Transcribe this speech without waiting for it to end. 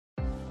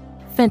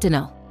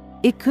Fentanyl.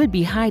 It could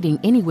be hiding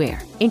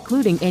anywhere,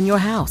 including in your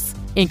house,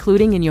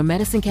 including in your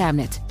medicine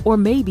cabinet, or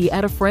maybe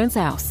at a friend's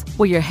house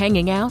where you're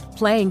hanging out,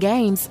 playing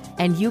games,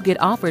 and you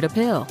get offered a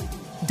pill.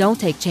 Don't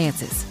take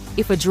chances.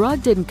 If a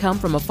drug didn't come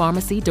from a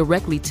pharmacy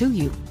directly to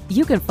you,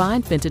 you can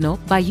find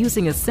fentanyl by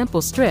using a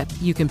simple strip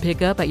you can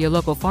pick up at your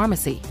local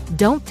pharmacy.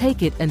 Don't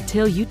take it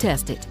until you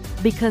test it,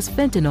 because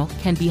fentanyl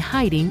can be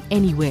hiding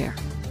anywhere.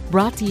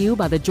 Brought to you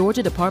by the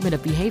Georgia Department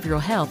of Behavioral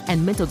Health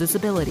and Mental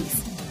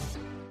Disabilities.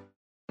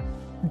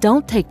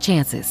 Don't take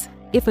chances.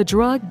 If a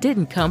drug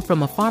didn't come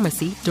from a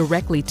pharmacy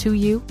directly to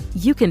you,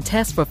 you can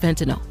test for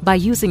fentanyl by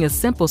using a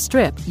simple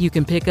strip you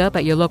can pick up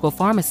at your local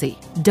pharmacy.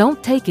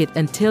 Don't take it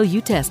until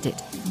you test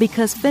it,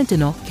 because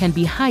fentanyl can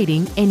be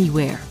hiding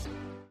anywhere.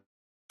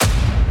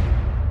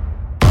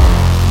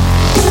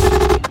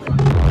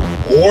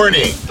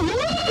 Warning!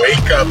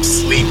 Wake up,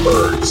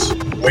 sleepers.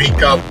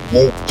 Wake up,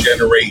 woke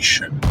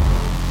generation.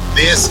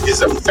 This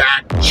is a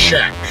fact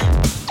check.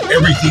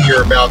 Everything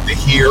you're about to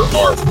hear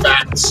are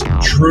facts,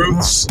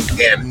 truths,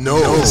 and no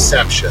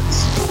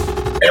deceptions.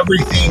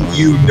 Everything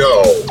you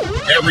know,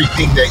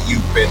 everything that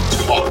you've been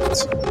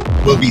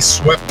taught will be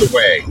swept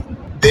away.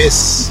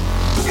 This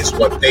is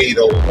what they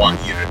don't want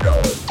you to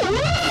know.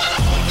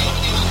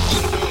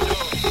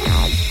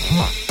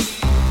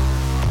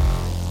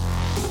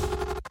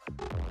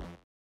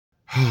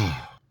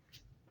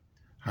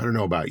 I don't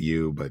know about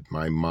you, but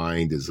my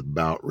mind is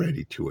about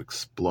ready to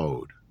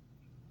explode.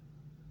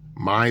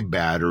 My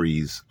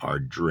batteries are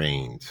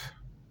drained,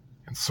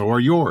 and so are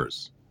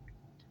yours.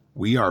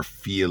 We are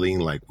feeling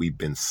like we've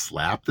been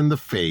slapped in the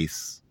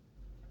face,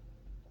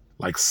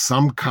 like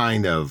some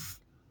kind of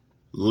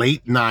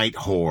late night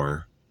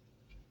whore,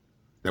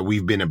 that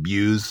we've been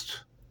abused,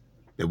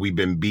 that we've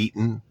been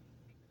beaten,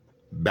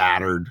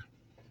 battered,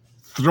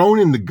 thrown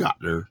in the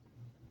gutter,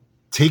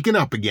 taken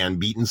up again,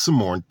 beaten some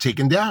more, and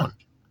taken down.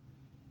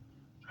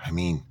 I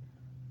mean,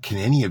 can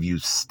any of you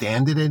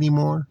stand it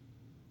anymore?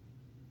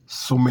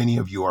 So many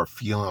of you are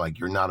feeling like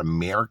you're not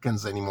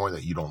Americans anymore,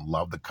 that you don't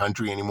love the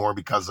country anymore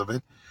because of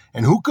it.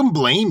 And who can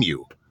blame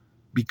you?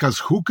 Because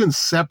who can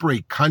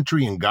separate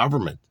country and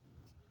government?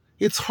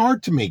 It's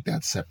hard to make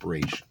that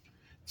separation.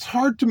 It's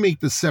hard to make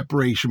the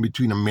separation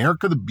between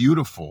America the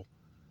Beautiful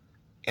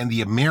and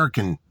the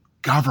American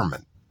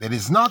government that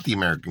is not the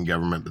American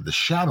government, but the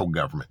shadow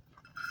government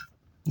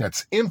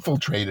that's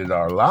infiltrated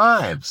our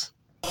lives.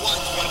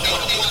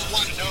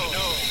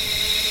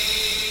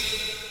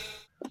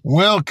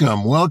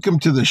 Welcome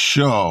to the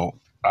show.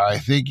 I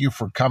thank you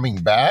for coming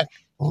back,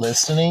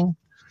 listening,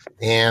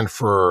 and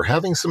for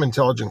having some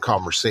intelligent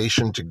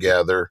conversation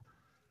together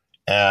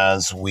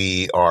as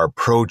we are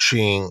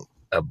approaching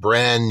a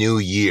brand new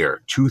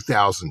year,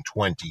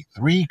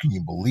 2023. Can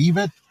you believe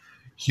it?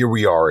 Here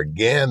we are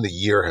again. The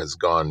year has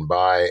gone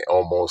by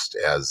almost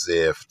as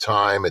if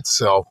time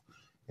itself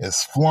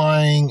is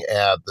flying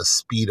at the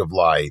speed of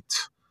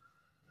light.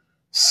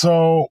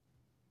 So,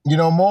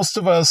 most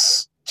of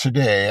us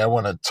today, I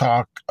want to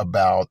talk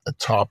about a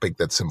topic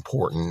that's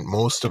important.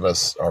 Most of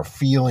us are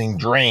feeling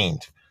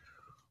drained.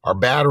 Our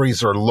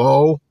batteries are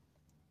low,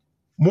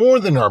 more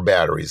than our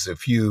batteries.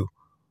 If you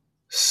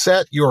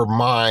set your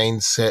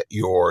mind, set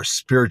your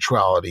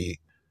spirituality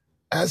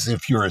as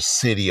if you're a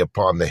city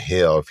upon the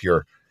hill, if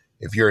you're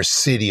a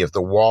city, if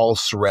the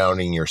walls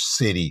surrounding your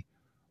city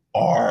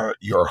are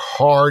your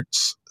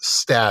heart's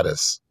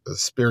status, the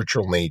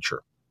spiritual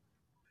nature.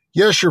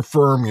 Yes, you're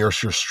firm.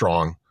 Yes, you're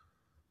strong.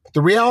 But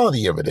the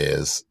reality of it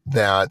is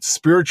that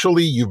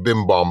spiritually, you've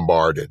been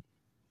bombarded.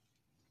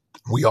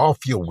 We all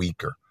feel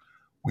weaker.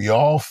 We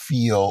all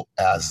feel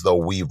as though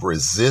we've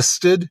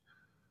resisted,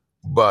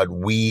 but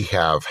we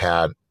have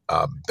had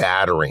a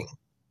battering,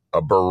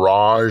 a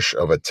barrage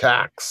of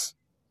attacks.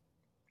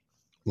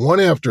 One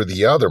after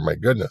the other, my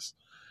goodness.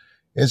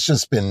 It's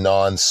just been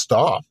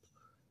nonstop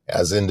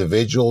as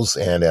individuals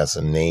and as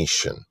a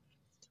nation.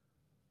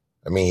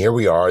 I mean, here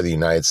we are, the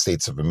United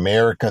States of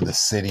America, the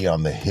city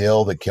on the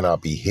hill that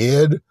cannot be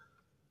hid,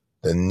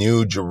 the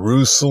New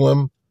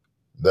Jerusalem,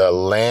 the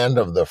land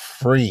of the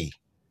free.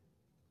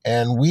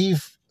 And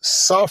we've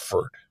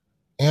suffered.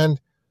 And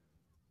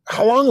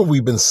how long have we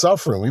been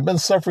suffering? We've been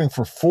suffering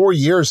for 4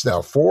 years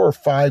now, 4 or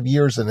 5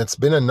 years, and it's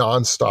been a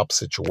nonstop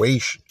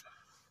situation.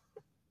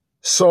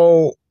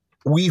 So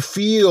we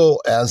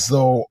feel as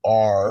though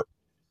our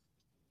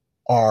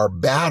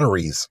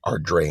batteries are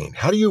drained.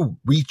 How do you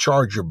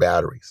recharge your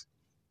batteries?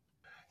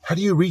 How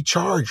do you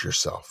recharge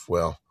yourself?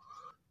 Well,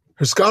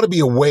 there's got to be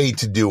a way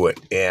to do it.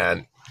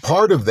 And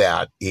part of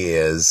that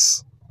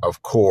is,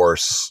 of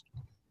course,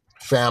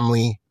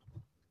 family.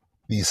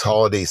 These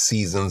holiday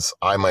seasons,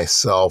 I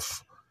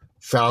myself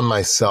found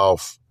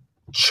myself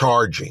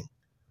charging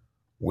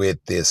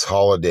with this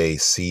holiday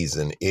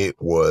season. It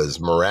was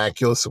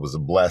miraculous. It was a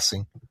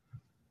blessing.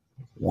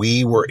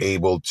 We were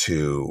able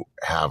to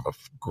have a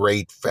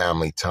great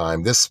family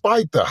time,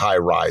 despite the high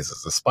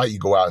rises, despite you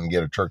go out and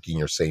get a turkey and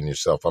you're saying to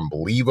yourself,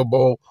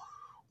 unbelievable,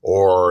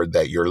 or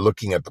that you're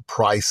looking at the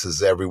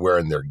prices everywhere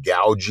and they're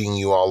gouging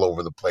you all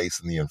over the place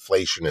and the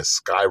inflation has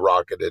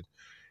skyrocketed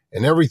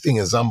and everything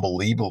is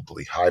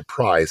unbelievably high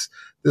priced.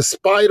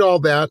 Despite all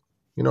that,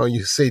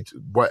 you say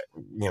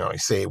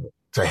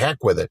to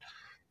heck with it,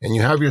 and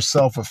you have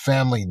yourself a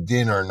family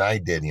dinner. And I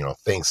did.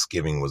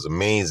 Thanksgiving was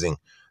amazing.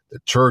 The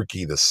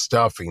turkey, the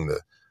stuffing,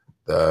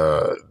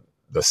 the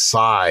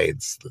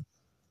sides, the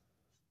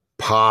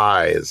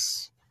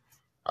pies.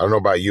 I don't know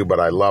about you, but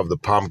I love the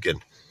pumpkin.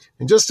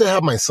 And just to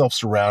have myself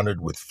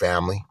surrounded with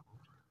family,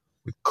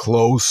 with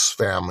close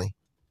family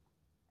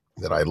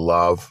that I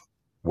love,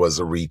 was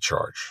a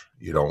recharge,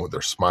 with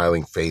their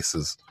smiling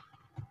faces,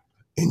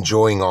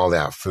 enjoying all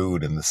that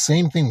food. And the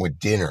same thing with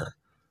dinner,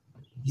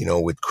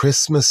 with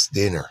Christmas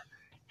dinner,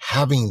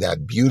 having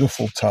that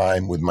beautiful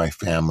time with my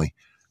family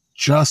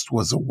just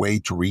was a way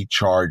to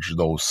recharge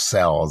those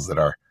cells that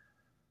are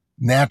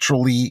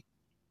naturally,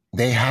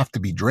 they have to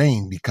be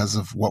drained because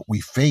of what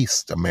we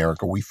faced,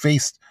 America. We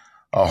faced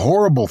a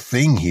horrible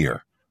thing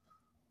here.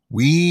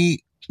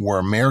 We were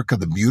America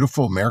the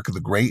beautiful, America the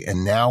great,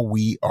 and now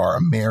we are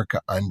America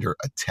under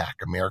attack,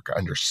 America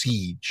under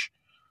siege.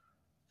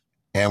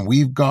 And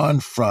we've gone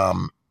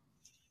from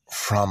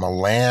a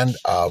land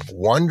of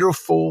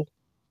wonderful,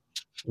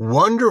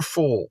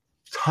 wonderful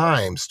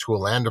times to a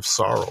land of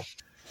sorrow.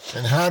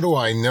 And how do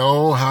I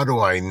know? How do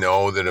I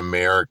know that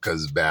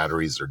America's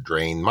batteries are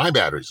drained? My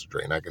batteries are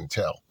drained, I can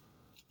tell.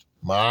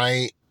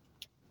 My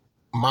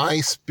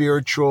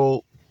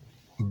spiritual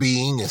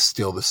being is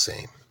still the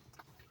same.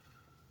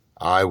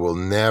 I will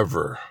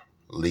never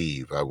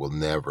leave. I will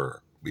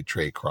never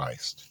betray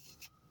Christ.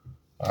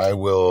 I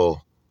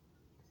will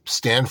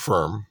stand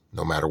firm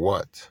no matter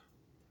what.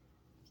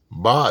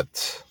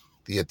 But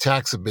the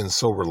attacks have been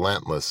so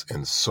relentless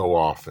and so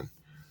often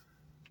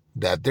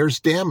that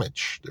there's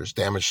damage. There's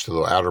damage to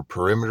the outer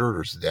perimeter.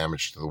 There's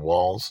damage to the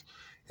walls.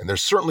 And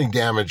there's certainly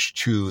damage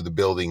to the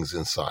buildings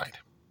inside.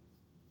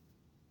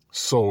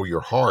 So your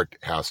heart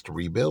has to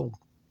rebuild.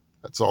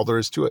 That's all there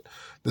is to it.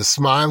 The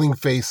smiling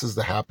faces,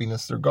 the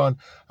happiness, they're gone.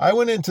 I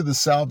went into the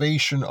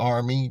Salvation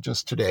Army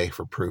just today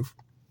for proof.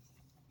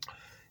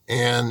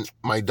 And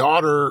my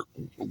daughter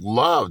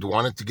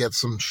wanted to get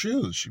some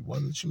shoes. She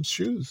wanted some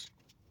shoes.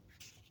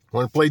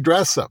 Wanted to play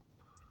dress up.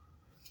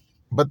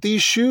 But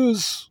these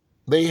shoes,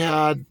 they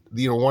had,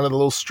 one of the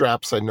little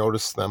straps, I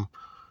noticed them.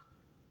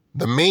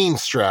 The main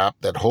strap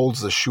that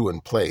holds the shoe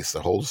in place,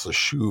 that holds the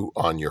shoe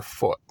on your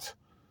foot,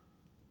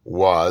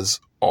 was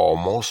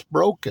almost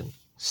broken.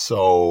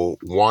 So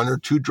one or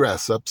two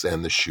dress ups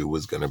and the shoe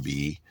was going to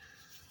be,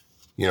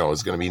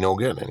 is going to be no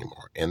good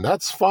anymore. And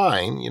that's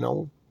fine.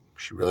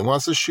 She really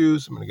wants the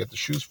shoes. I'm going to get the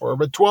shoes for her.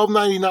 But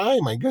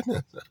 $12.99, my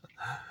goodness.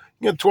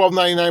 You get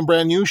 $12.99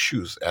 brand new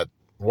shoes at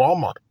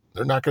Walmart.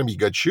 They're not going to be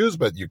good shoes,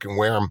 but you can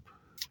wear them,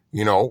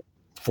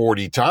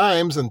 40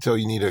 times until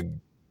you need a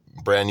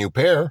brand new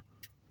pair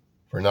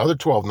for another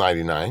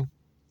 $12.99.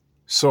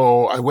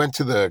 So I went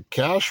to the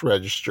cash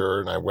register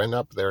and I went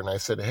up there and I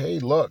said, hey,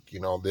 look,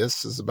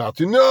 this is about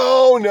to,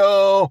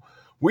 no,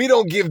 we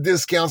don't give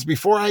discounts.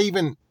 Before I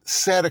even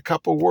said a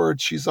couple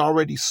words, she's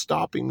already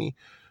stopping me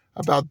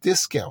about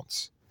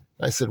discounts.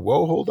 I said,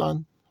 whoa, hold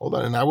on.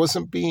 And I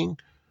wasn't being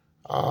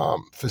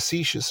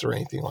facetious or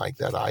anything like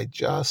that. I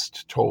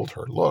just told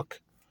her, look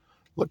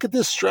at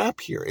this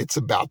strap here. It's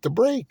about to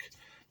break.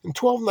 And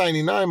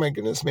 $12.99, my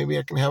goodness, maybe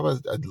I can have a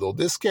little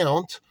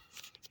discount.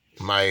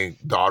 My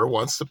daughter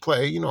wants to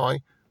play.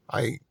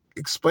 I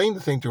explained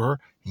the thing to her.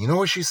 You know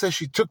what she said?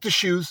 She took the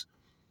shoes.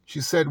 She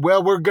said,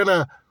 well, we're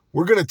gonna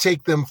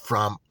take them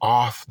from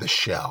off the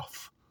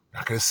shelf. We're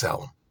not gonna sell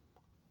them.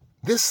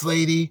 This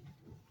lady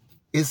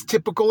is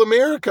typical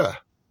America.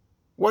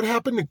 What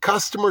happened to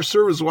customer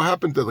service? What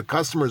happened to the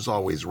customers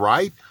always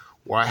right?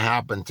 What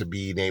happened to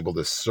being able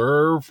to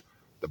serve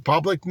the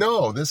public?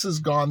 No, this has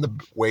gone the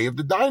way of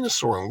the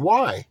dinosaur. And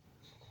why?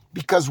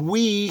 Because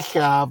we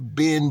have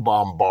been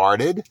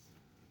bombarded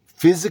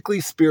physically,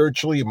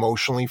 spiritually,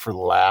 emotionally for the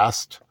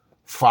last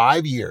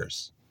 5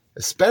 years,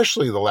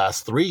 especially the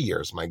last 3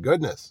 years. My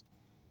goodness,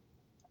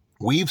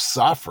 we've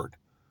suffered.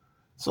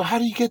 So how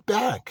do you get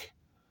back?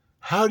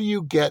 How do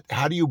you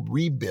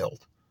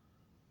rebuild?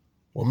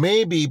 Well,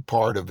 maybe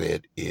part of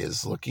it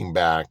is looking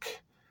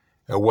back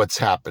at what's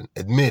happened.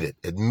 Admit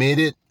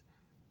it.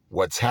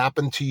 What's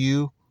happened to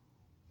you,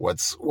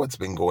 what's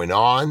been going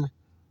on,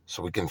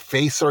 so we can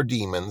face our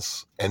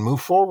demons and move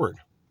forward.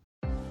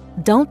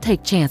 Don't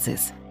take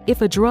chances.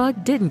 If a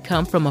drug didn't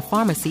come from a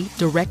pharmacy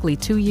directly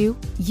to you,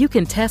 you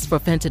can test for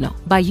fentanyl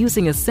by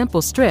using a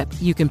simple strip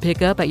you can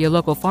pick up at your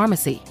local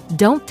pharmacy.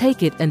 Don't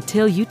take it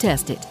until you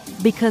test it,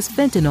 because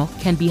fentanyl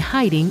can be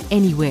hiding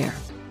anywhere.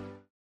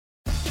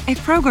 At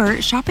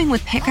Kroger, shopping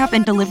with pickup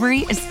and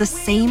delivery is the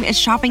same as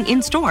shopping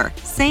in-store.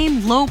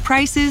 Same low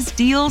prices,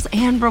 deals,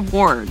 and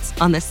rewards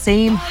on the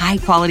same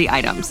high-quality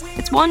items.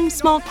 It's one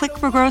small click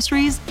for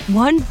groceries,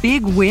 one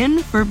big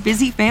win for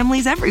busy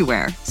families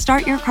everywhere.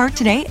 Start your cart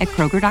today at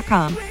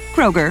Kroger.com.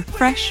 Kroger,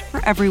 fresh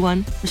for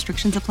everyone.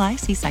 Restrictions apply.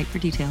 See site for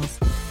details.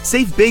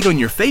 Save big on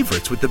your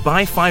favorites with the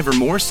Buy 5 or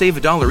More, Save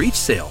 $1 each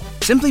sale.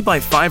 Simply buy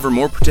 5 or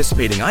more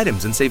participating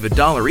items and save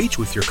 $1 each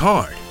with your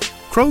card.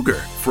 Kroger,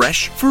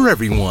 fresh for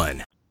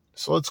everyone.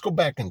 So let's go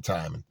back in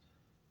time.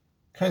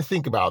 kind of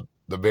think about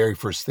the very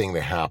first thing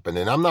that happened.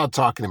 And I'm not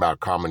talking about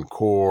Common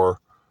Core.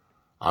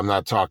 I'm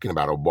not talking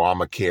about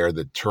Obamacare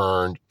that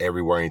turned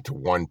everywhere into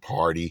one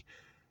party.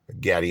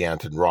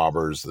 Gadianton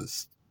robbers, the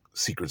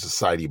secret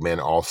society men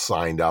all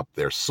signed up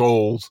their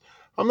souls.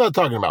 I'm not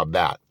talking about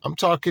that. I'm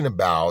talking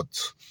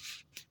about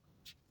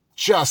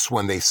just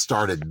when they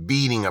started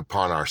beating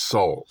upon our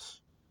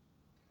souls.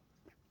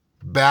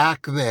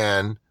 Back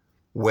then,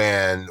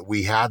 when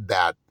we had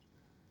that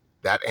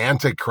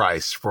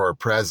Antichrist for a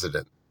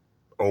president,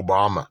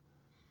 Obama,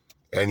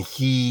 and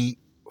he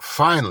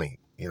finally,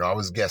 I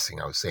was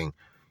saying,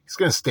 he's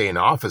going to stay in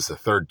office a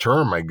third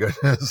term. My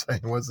goodness,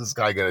 what's this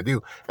guy going to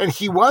do? And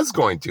he was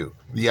going to.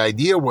 The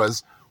idea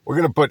was, we're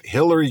going to put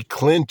Hillary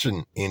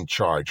Clinton in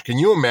charge. Can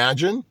you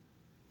imagine?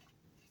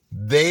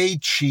 They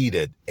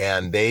cheated,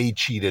 and they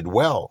cheated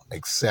well,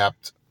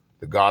 except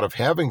the God of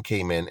heaven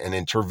came in and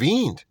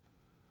intervened.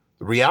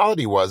 The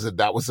reality was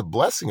that was a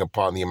blessing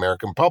upon the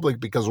American public,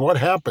 because what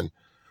happened?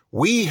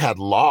 We had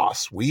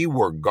lost. We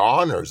were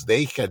goners.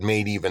 They had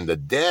made even the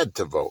dead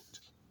to vote.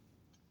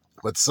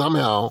 But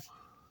somehow,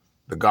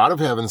 the God of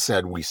heaven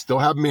said, we still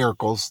have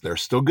miracles.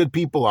 There's still good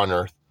people on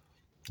earth.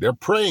 They're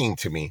praying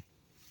to me,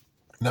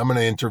 and I'm going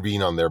to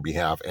intervene on their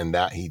behalf. And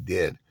that he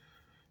did.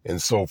 And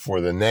so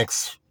for the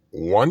next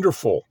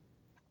wonderful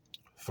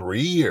 3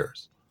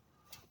 years,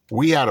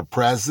 we had a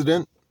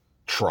president,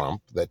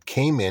 Trump, that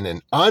came in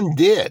and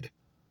undid.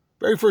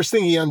 Very first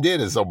thing he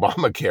undid is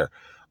Obamacare.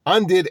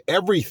 Undid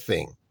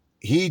everything.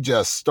 He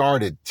just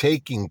started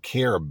taking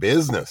care of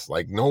business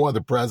like no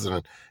other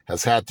president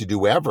has had to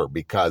do ever,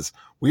 because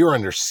we were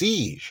under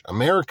siege.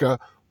 America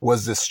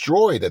was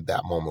destroyed at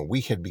that moment.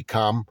 We had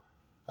become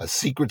a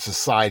secret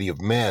society of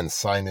men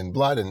signed in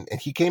blood, and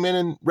he came in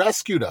and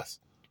rescued us.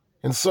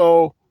 And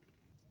so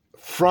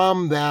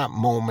from that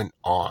moment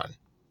on,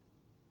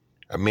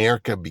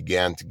 America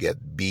began to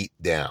get beat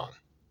down.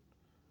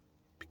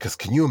 Because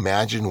can you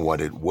imagine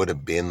what it would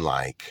have been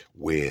like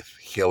with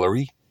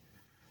Hillary?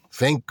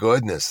 Thank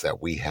goodness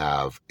that we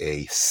have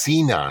a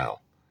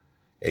senile,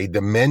 a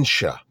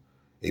dementia,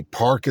 a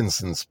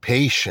Parkinson's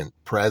patient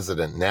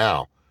president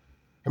now.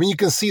 I mean, you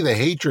can see the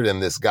hatred in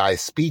this guy's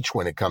speech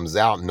when it comes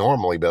out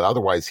normally, but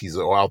otherwise he's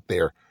out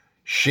there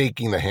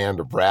shaking the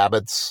hand of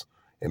rabbits,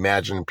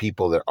 imagining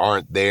people that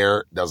aren't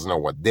there, doesn't know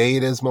what day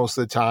it is most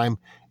of the time,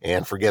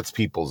 and forgets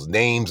people's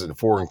names in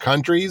foreign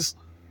countries.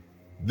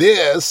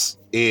 This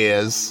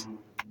is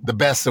the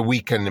best that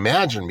we can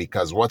imagine,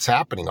 because what's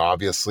happening?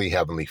 Obviously,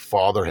 Heavenly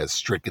Father has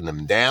stricken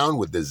them down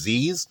with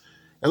disease.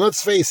 And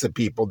let's face it,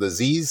 people,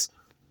 disease,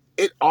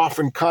 it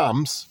often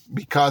comes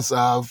because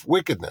of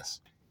wickedness.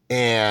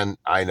 And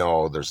I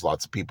know there's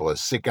lots of people that are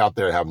sick out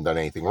there, haven't done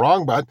anything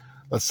wrong, but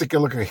let's take a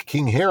look at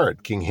King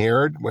Herod. King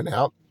Herod went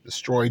out,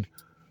 destroyed,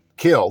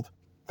 killed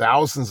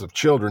thousands of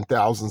children,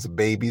 thousands of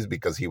babies,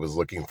 because he was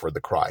looking for the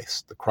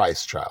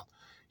Christ child.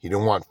 He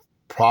didn't want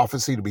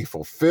prophecy to be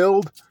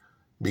fulfilled,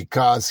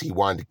 because he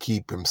wanted to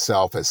keep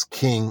himself as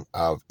king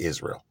of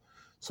Israel.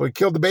 So he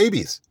killed the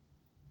babies.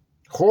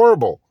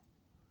 Horrible.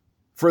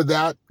 For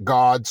that,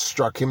 God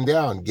struck him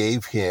down,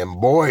 gave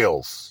him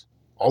boils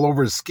all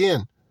over his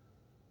skin.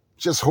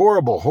 Just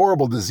horrible,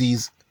 horrible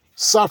disease.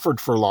 Suffered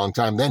for a long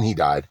time. Then he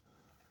died.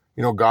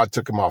 God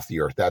took him off the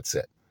earth. That's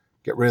it.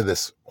 Get rid of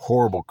this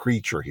horrible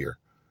creature here.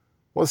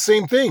 Well,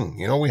 same thing.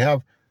 We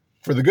have,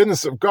 for the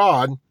goodness of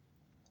God,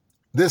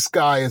 this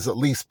guy is at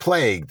least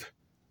plagued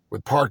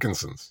with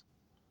Parkinson's.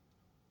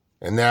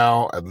 And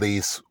now, at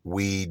least,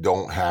 we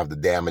don't have the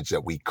damage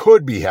that we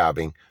could be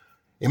having.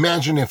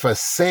 Imagine if a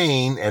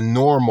sane and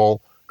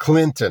normal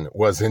Clinton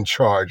was in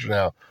charge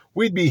now.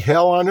 We'd be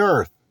hell on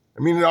earth.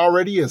 I mean, it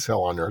already is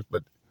hell on earth,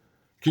 but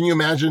can you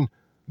imagine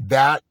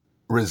that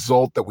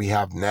result that we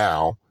have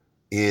now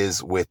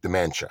is with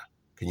dementia?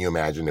 Can you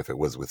imagine if it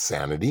was with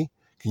sanity?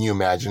 Can you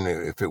imagine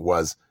if it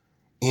was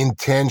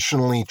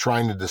intentionally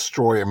trying to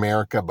destroy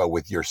America, but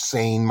with your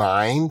sane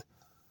mind?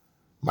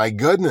 My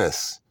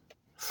goodness.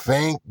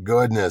 Thank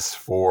goodness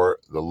for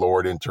the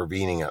Lord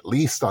intervening, at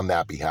least on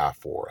that behalf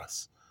for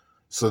us,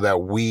 so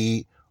that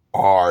we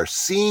are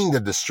seeing the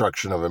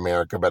destruction of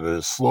America, but at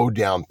a slowed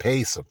down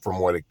pace from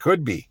what it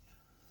could be.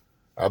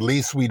 At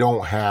least we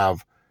don't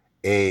have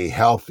a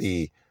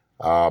healthy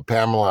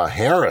Pamela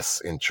Harris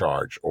in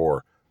charge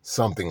or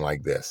something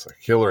like this.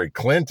 Hillary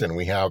Clinton,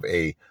 we have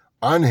a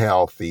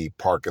unhealthy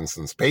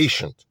Parkinson's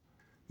patient.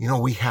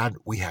 We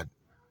had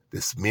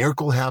this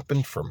miracle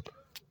happen from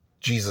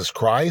Jesus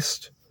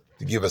Christ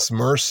to give us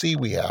mercy.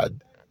 We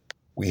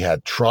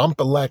had Trump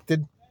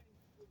elected,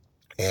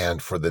 and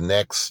for the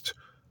next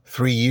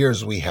 3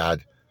 years we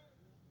had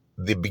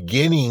the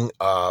beginning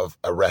of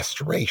a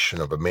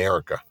restoration of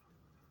America.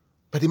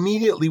 But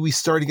immediately we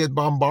started to get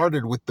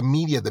bombarded with the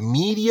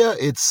media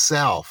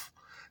itself,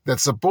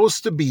 that's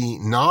supposed to be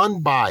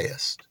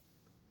non-biased.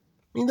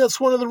 I mean, that's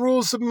one of the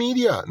rules of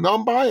media,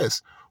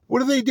 non-biased.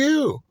 What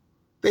do?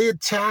 They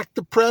attack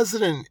the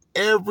president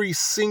every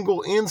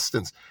single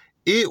instance.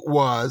 It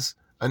was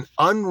an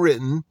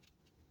unwritten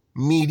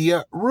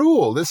media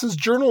rule. This is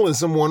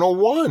journalism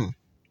 101.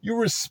 You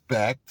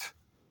respect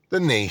the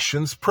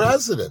nation's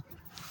president.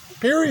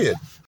 period.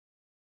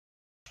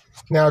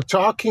 Now,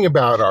 talking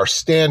about our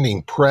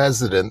standing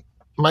president,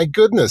 my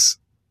goodness,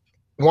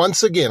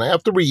 once again, I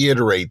have to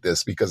reiterate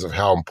this because of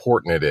how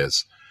important it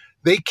is.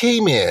 They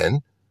came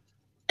in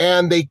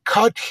and they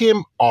cut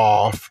him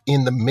off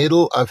in the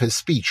middle of his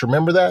speech.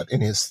 Remember that?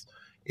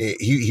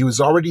 He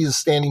was already the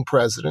standing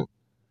president.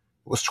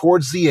 It was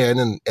towards the end,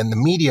 and the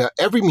media,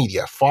 every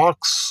media,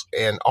 Fox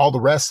and all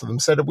the rest of them,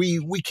 said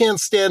we can't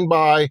stand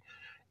by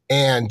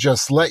and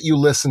just let you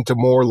listen to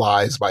more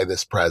lies by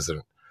this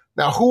president.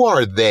 Now, who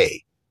are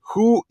they?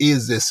 Who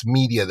is this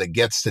media that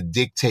gets to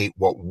dictate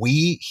what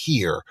we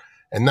hear?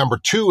 And number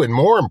two, and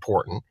more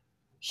important,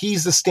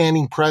 he's the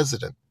standing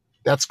president.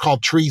 That's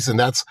called treason.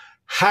 That's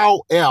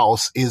how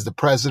else is the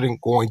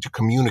president going to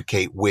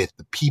communicate with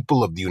the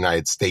people of the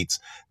United States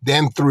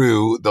than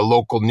through the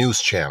local news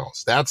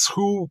channels? That's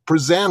who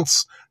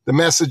presents the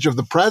message of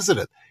the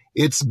president.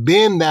 It's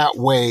been that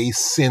way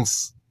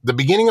since the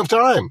beginning of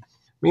time.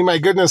 I mean, my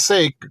goodness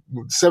sake,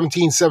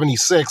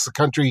 1776, the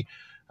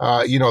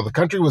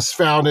country was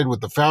founded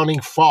with the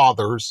founding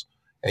fathers.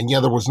 And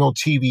yeah, there was no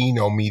TV,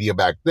 no media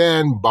back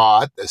then.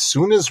 But as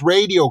soon as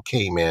radio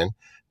came in,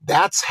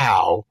 that's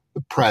how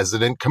the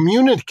president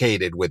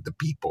communicated with the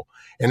people.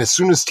 And as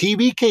soon as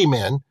TV came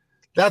in,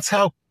 that's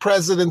how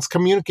presidents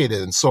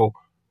communicated. And so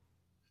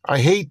I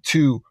hate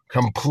to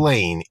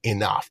complain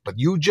enough, but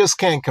you just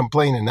can't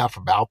complain enough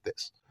about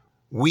this.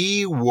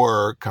 We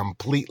were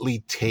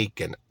completely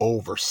taken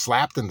over,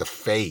 slapped in the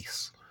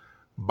face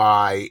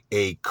by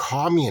a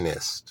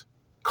communist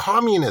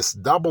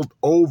doubled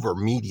over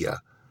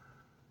media,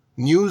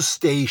 news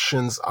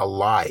stations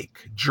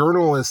alike,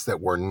 journalists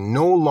that were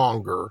no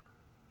longer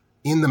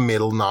in the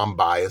middle,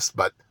 non-biased,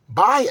 but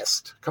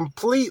biased,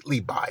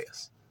 completely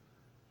biased.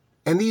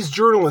 And these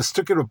journalists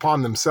took it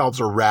upon themselves,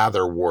 or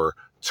rather were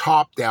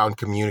top-down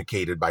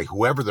communicated by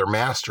whoever their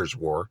masters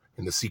were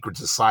in the secret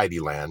society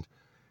land,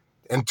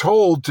 and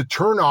told to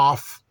turn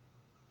off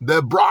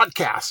the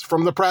broadcast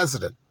from the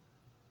president.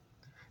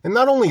 And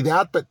not only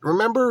that, but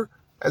remember,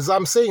 as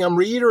I'm saying, I'm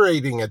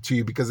reiterating it to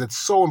you because it's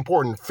so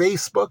important,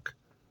 Facebook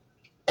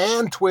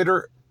and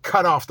Twitter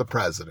cut off the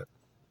president.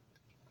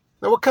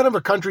 Now, what kind of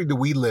a country do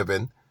we live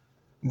in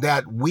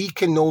that we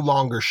can no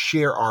longer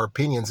share our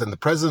opinions, and the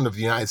president of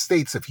the United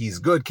States, if he's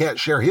good, can't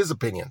share his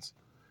opinions?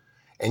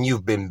 And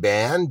you've been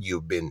banned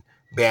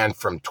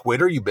from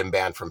Twitter, you've been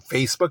banned from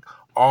Facebook,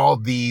 all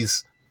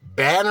these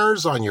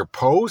banners on your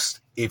post.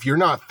 If you're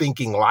not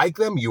thinking like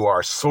them, you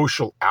are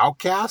social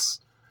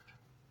outcasts.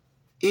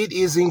 It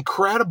is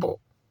incredible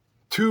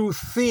to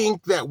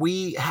think that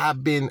we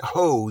have been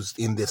hosed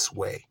in this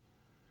way.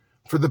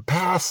 For the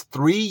past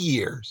 3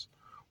 years,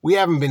 we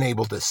haven't been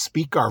able to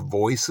speak our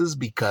voices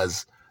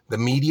because the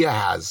media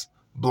has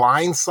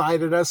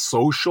blindsided us.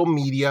 Social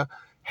media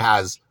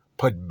has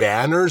put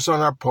banners on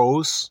our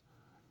posts,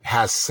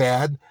 has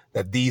said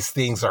that these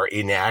things are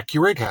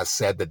inaccurate, has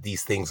said that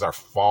these things are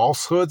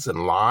falsehoods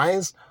and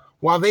lies,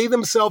 while they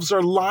themselves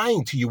are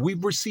lying to you.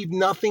 We've received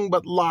nothing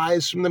but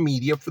lies from the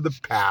media for the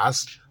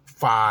past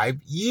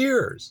 5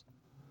 years.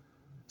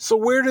 So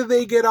where do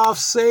they get off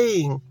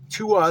saying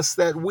to us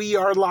that we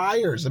are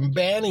liars and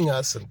banning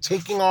us and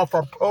taking off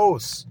our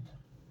posts?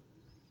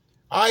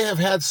 I have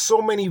had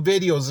so many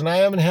videos and I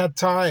haven't had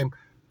time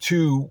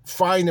to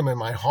find them in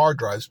my hard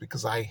drives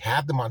because I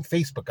had them on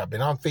Facebook. I've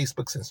been on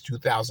Facebook since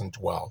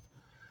 2012.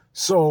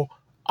 So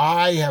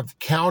I have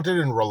counted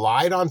and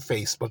relied on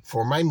Facebook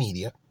for my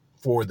media,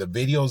 for the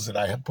videos that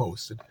I have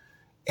posted.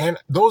 And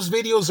those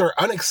videos are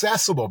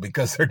inaccessible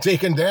because they're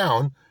taken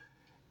down.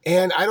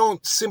 And I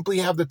don't simply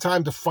have the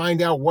time to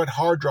find out what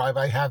hard drive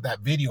I have that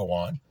video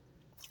on.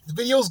 The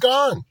video's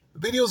gone.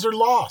 The videos are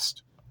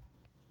lost.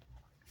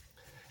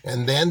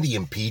 And then the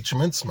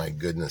impeachments, my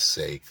goodness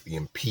sake, the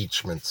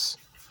impeachments.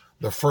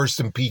 The first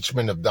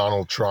impeachment of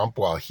Donald Trump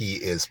while he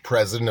is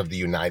president of the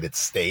United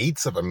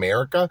States of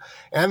America.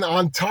 And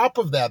on top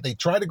of that, they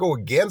try to go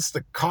against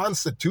the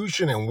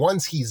Constitution. And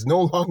once he's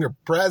no longer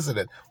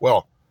president,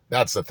 well,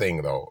 that's the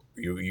thing, though.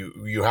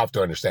 You have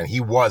to understand, he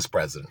was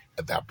president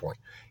at that point.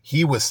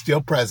 He was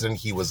still president.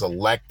 He was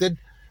elected.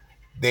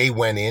 They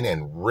went in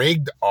and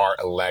rigged our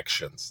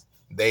elections.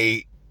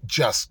 They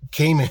just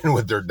came in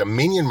with their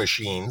Dominion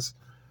machines,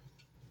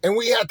 and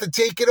we had to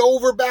take it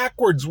over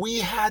backwards. We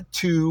had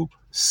to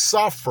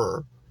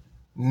suffer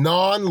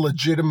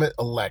non-legitimate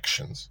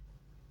elections.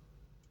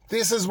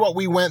 This is what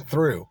we went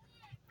through.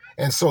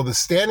 And so the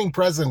standing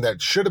president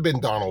that should have been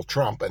Donald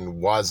Trump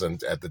and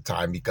wasn't at the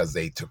time because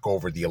they took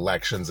over the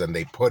elections and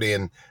they put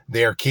in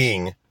their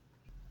king,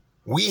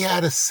 we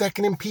had a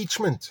second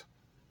impeachment.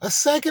 A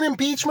second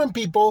impeachment,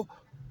 people.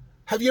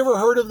 Have you ever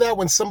heard of that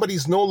when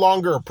somebody's no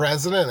longer a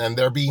president and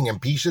they're being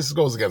impeached? This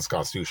goes against the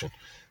Constitution.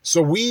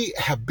 So we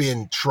have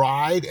been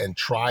tried and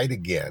tried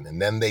again.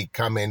 And then they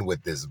come in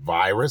with this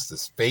virus,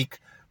 this fake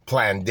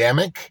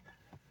pandemic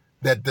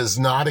that does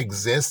not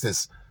exist,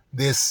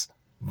 this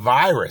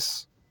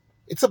virus.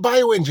 It's a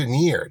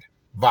bioengineered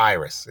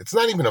virus. It's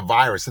not even a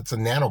virus. It's a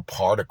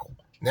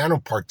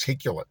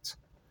nanoparticulate.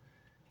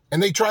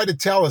 And they try to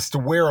tell us to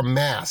wear a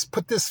mask.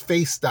 Put this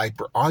face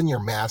diaper on your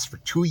mask for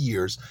 2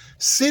 years.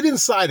 Sit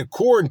inside a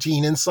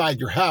quarantine inside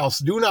your house.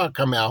 Do not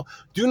come out.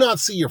 Do not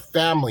see your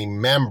family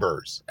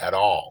members at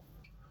all.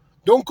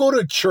 Don't go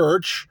to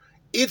church.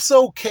 It's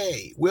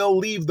okay. We'll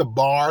leave the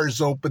bars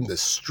open, the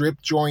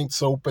strip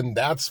joints open.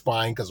 That's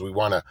fine because we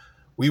want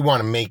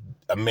to make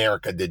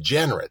America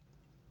degenerate,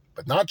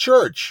 but not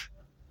church.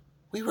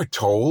 We were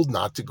told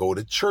not to go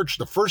to church.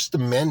 The First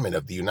Amendment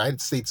of the United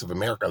States of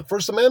America, the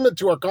First Amendment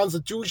to our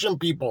Constitution,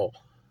 people,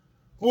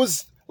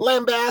 was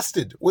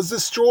lambasted, was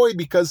destroyed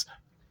because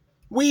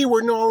we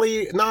were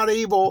not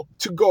able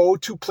to go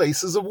to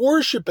places of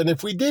worship. And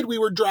if we did, we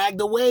were dragged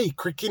away,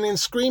 kicking and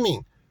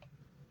screaming.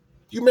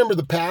 Do you remember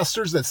the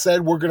pastors that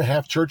said we're going to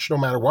have church no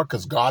matter what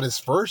because God is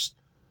first?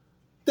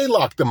 They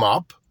locked them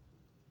up.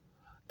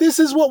 This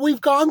is what we've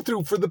gone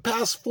through for the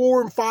past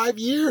 4 and 5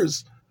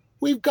 years.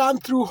 We've gone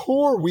through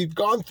horror. We've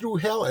gone through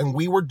hell, and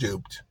we were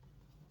duped.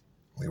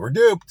 We were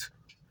duped.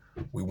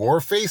 We wore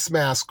a face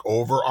mask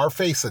over our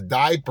face, a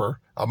diaper,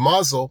 a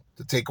muzzle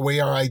to take away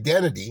our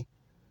identity.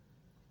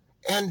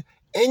 And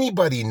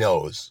anybody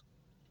knows.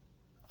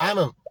 I'm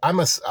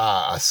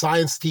a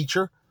science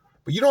teacher,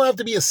 but you don't have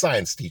to be a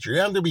science teacher. You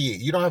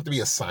don't have to be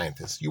a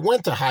scientist. You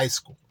went to high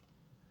school.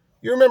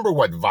 You remember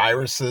what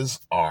viruses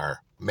are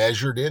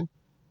measured in?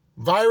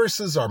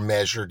 Viruses are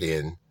measured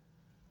in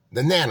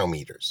the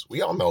nanometers.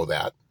 We all know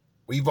that.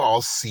 We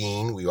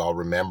all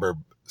remember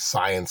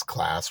science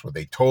class where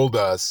they told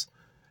us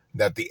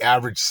that the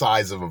average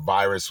size of a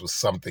virus was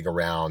something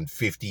around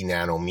 50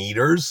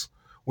 nanometers,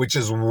 which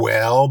is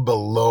well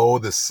below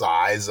the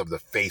size of the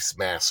face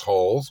mask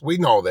holes. We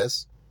know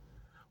this.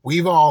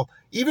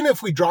 Even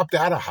if we dropped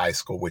out of high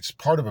school, which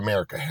part of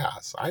America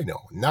has, I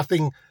know,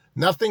 nothing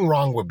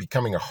wrong with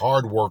becoming a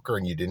hard worker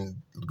and you didn't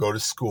go to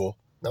school.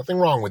 Nothing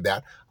wrong with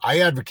that. I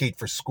advocate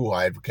for school.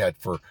 I advocate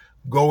for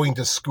going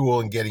to school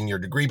and getting your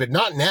degree, but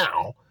not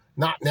now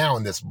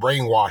in this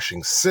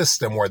brainwashing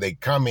system where they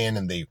come in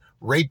and they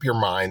rape your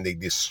mind, they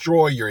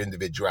destroy your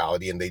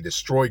individuality, and they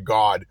destroy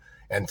God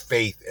and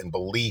faith and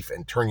belief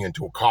and turn you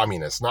into a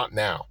communist. Not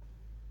now.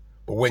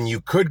 But when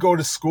you could go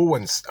to school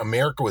when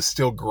America was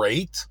still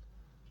great,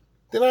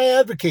 then I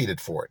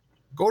advocated for it.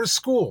 Go to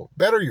school,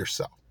 better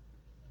yourself.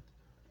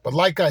 But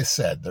like I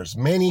said, there's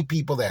many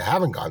people that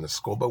haven't gone to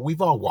school, but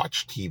we've all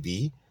watched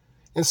TV.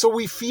 And so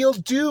we feel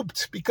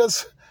duped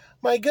because,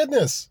 my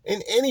goodness,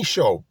 in any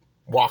show,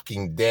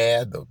 Walking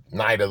Dead, The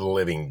Night of the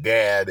Living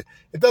Dead,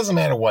 it doesn't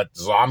matter what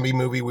zombie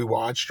movie we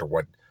watched or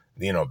what,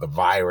 the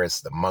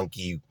virus, the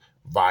monkey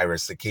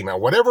virus that came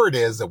out, whatever it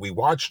is that we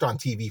watched on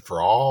TV for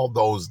all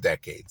those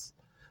decades,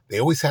 they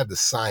always had the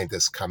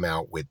scientists come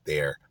out with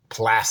their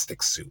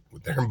plastic suit,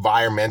 with their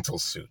environmental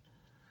suit.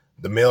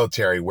 The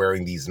military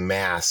wearing these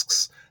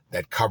masks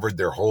that covered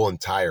their whole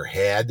entire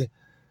head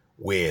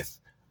with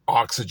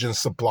oxygen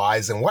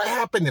supplies. And what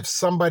happened if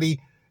somebody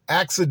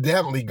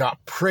accidentally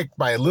got pricked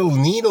by a little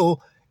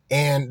needle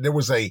and there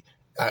was a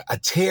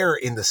tear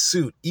in the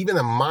suit, even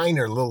a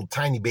minor little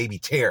tiny baby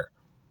tear?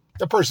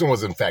 The person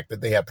was infected.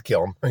 They have to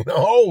kill him.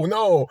 Oh,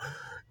 no,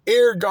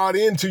 air got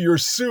into your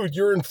suit.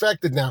 You're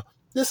infected now.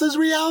 This is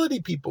reality,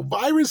 people.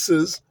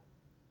 Viruses,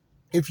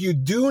 if you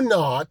do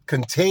not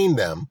contain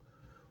them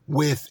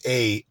with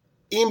a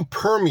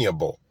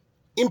impermeable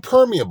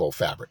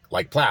fabric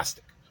like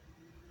plastic,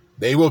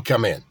 they will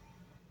come in.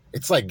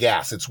 It's like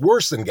gas. It's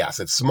worse than gas.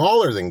 It's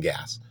smaller than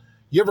gas.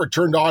 You ever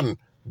turned on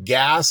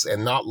gas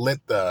and not lit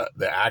the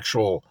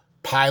actual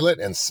pilot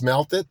and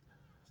smelt it?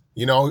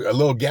 A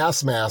little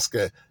gas mask,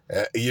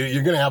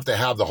 you're going to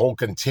have the whole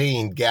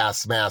contained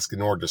gas mask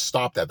in order to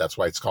stop that. That's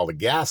why it's called a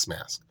gas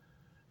mask.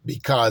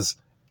 Because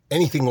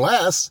anything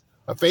less,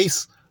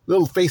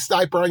 little face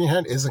diaper on your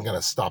head isn't going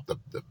to stop the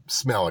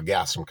smell of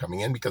gas from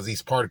coming in because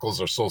these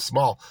particles are so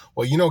small.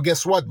 Well,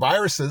 guess what?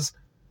 Viruses,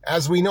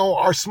 as we know,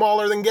 are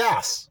smaller than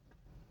gas.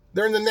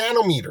 They're in the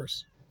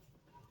nanometers.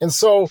 And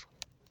so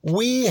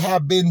we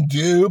have been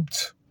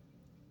duped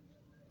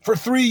for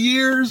 3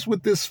 years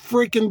with this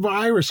freaking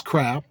virus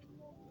crap,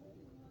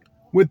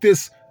 with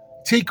this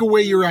take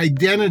away your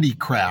identity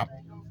crap.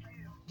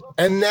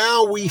 And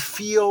now we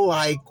feel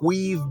like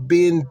we've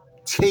been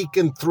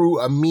taken through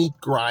a meat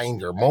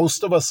grinder.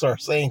 Most of us are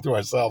saying to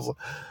ourselves,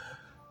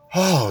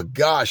 oh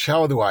gosh,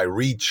 how do I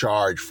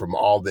recharge from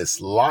all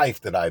this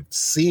life that I've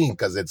seen?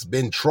 Because it's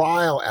been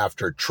trial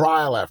after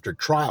trial after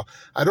trial.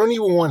 I don't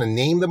even want to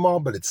name them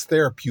all, but it's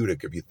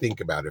therapeutic if you think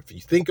about it. If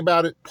you think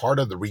about it, part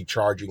of the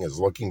recharging is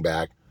looking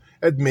back,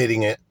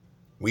 admitting it.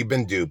 We've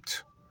been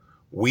duped.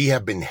 We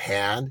have been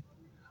had.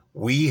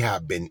 We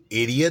have been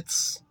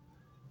idiots.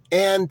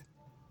 And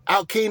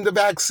out came the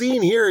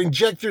vaccine. Here,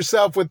 inject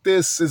yourself with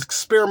this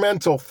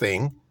experimental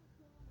thing,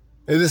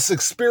 this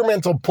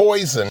experimental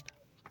poison.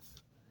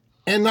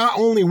 And not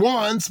only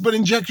once, but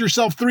inject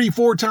yourself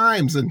 3-4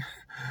 times. And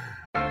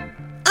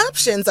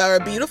options are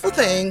a beautiful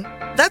thing.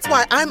 That's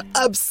why I'm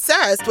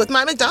obsessed with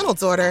my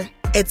McDonald's order.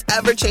 It's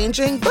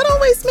ever-changing, but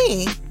always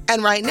me.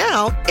 And right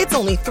now, it's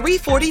only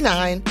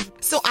 $3.49.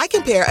 So I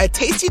can pair a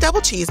tasty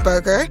double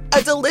cheeseburger,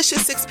 a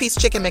delicious 6-piece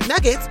chicken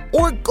McNuggets,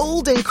 or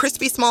golden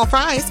crispy small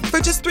fries for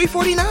just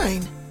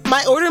 $3.49.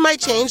 My order might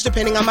change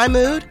depending on my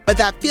mood, but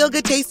that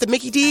feel-good taste of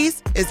Mickey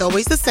D's is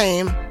always the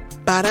same.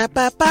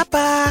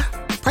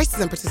 Ba-da-ba-ba-ba.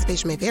 Prices and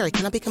participation may vary.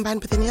 Cannot be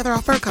combined with any other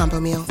offer or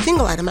combo meal.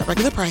 Single item at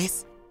regular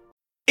price.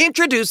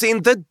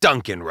 Introducing the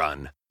Dunkin'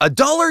 Run. A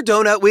 $1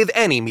 donut with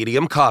any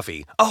medium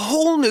coffee. A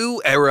whole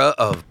new era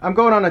of... I'm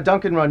going on a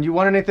Dunkin' Run. You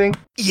want anything?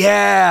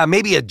 Yeah,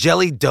 maybe a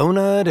jelly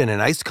donut and an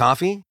iced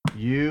coffee?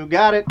 You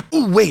got it.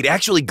 Ooh, wait,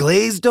 actually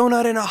glazed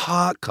donut and a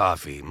hot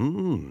coffee.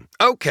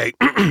 Okay,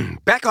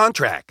 back on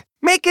track.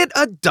 Make it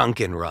a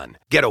Dunkin' Run.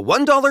 Get a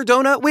 $1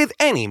 donut with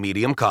any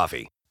medium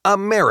coffee.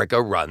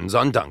 America runs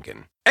on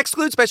Dunkin'.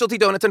 Exclude specialty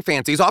donuts and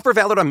fancies. Offer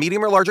valid on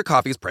medium or larger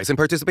coffees. Price and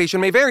participation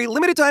may vary.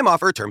 Limited time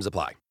offer. Terms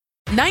apply.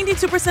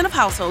 92% of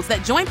households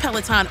that join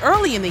Peloton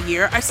early in the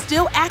year are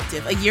still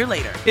active a year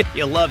later. If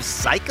you love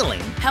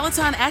cycling.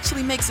 Peloton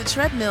actually makes a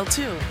treadmill,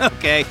 too.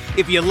 Okay,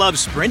 if you love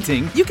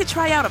sprinting. You could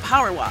try out a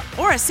power walk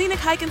or a scenic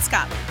hike in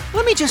Scotland.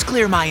 Let me just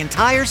clear my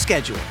entire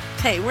schedule.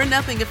 Hey, we're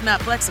nothing if not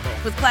flexible.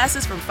 With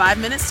classes from 5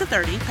 minutes to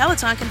 30,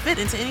 Peloton can fit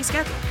into any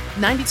schedule.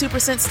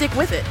 92% stick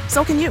with it.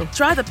 So can you.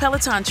 Try the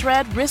Peloton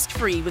Tread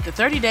risk-free with the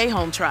 30-day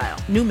home trial.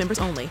 New members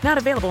only. Not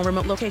available in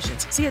remote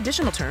locations. See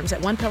additional terms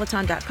at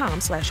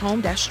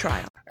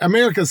onepeloton.com/home-trial.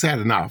 America's had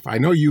enough. I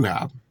know you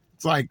have.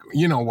 It's like,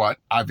 you know what?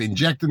 I've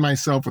injected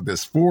myself with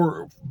this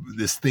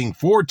thing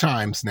 4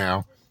 times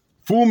now.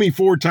 Fool me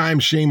 4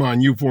 times, shame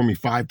on you. Fool me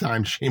 5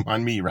 times, shame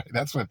on me, right?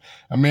 That's what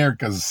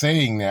America's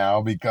saying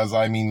now because,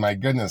 I mean, my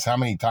goodness, how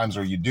many times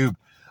are you duped?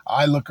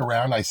 I look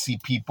around, I see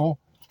people.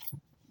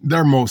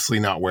 They're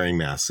mostly not wearing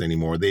masks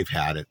anymore. They've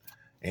had it.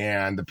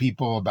 And the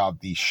people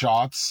about these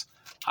shots,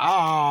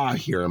 I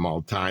hear them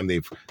all the time.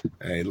 They've,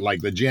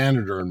 like the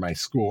janitor in my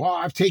school,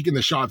 I've taken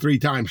the shot 3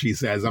 times, she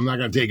says. I'm not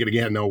going to take it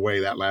again. No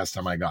way. That last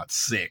time I got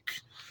sick.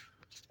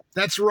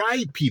 That's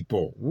right,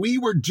 people. We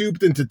were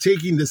duped into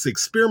taking this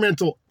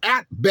experimental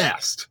at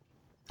best.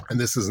 And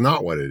this is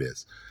not what it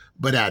is.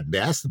 But at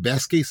best, the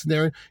best case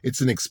scenario,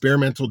 it's an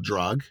experimental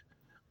drug,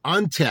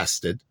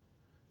 untested,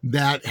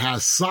 that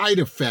has side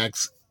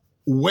effects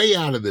way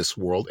out of this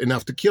world,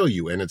 enough to kill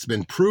you. And it's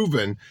been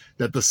proven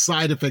that the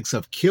side effects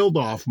have killed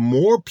off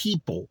more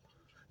people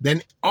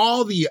than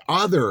all the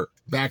other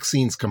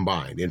vaccines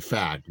combined. In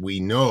fact,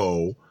 we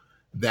know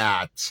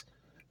that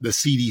the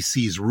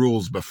CDC's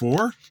rules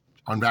before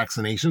on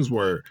vaccinations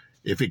were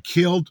if it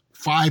killed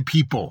 5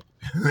 people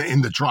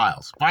in the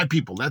trials, 5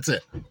 people, that's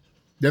it,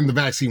 then the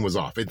vaccine was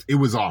off. It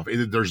was off.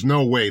 There's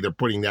no way they're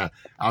putting that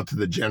out to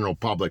the general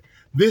public.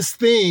 This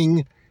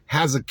thing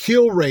has a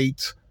kill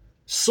rate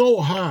so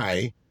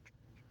high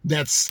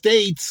that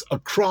states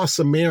across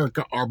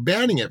America are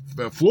banning it.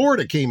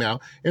 Florida came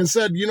out and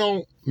said, you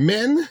know,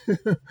 men,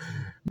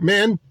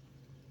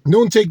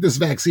 don't take this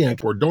vaccine,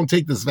 or don't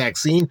take this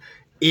vaccine.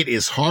 It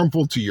is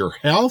harmful to your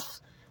health,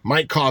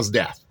 might cause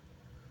death.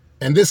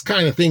 And this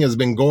kind of thing has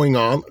been going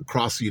on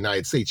across the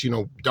United States. You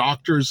know,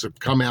 doctors have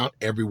come out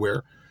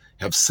everywhere,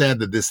 have said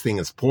that this thing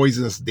is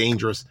poisonous,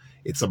 dangerous.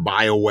 It's a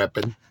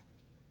bioweapon,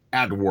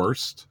 at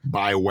worst,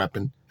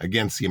 bioweapon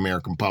against the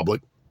American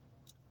public.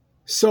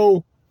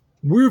 So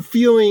we're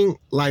feeling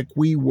like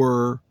we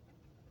were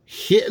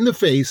hit in the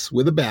face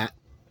with a bat,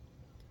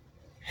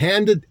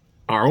 handed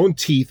our own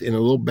teeth in a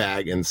little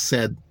bag and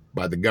said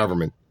by the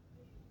government,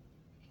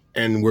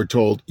 and we're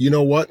told, you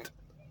know what?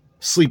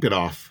 Sleep it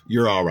off.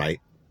 You're all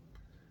right.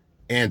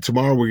 And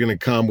tomorrow we're going to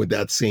come with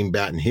that same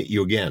bat and hit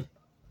you again.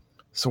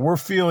 So we're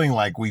feeling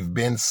like we've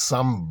been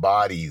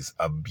somebody's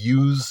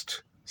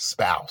abused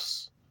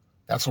spouse.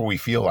 That's what we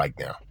feel like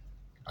now.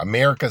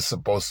 America's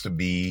supposed to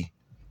be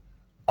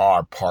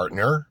our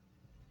partner,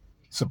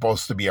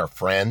 supposed to be our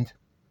friend,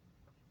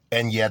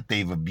 and yet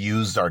they've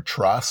abused our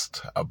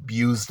trust,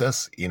 abused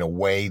us in a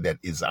way that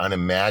is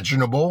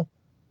unimaginable.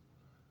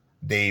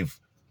 They've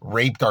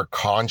raped our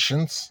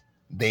conscience.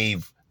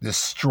 They've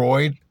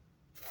destroyed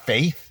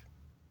faith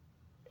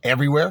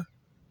everywhere.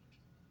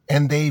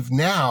 And they've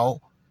now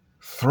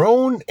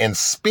thrown and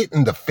spit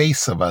in the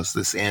face of us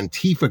this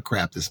Antifa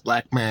crap, this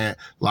Black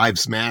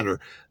Lives Matter.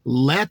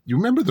 You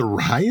remember the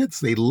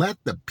riots? They let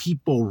the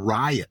people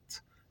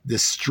riot,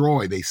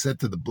 destroy. They said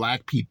to the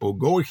black people,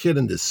 go ahead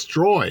and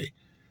destroy.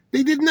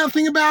 They did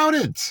nothing about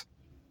it.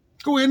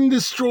 Go ahead and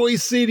destroy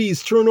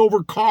cities, turn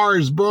over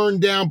cars, burn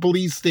down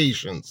police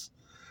stations.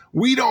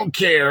 We don't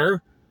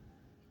care.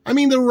 I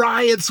mean, the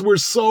riots were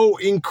so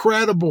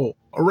incredible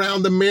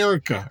around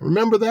America.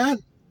 Remember that?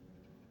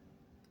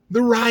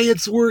 The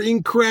riots were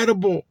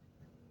incredible.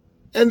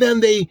 And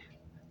then they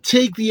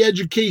take the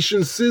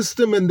education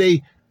system and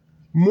they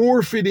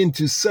morph it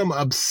into some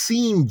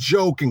obscene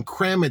joke and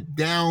cram it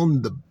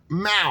down the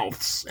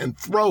mouths and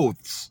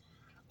throats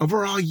of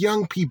our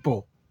young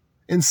people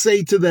and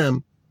say to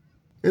them,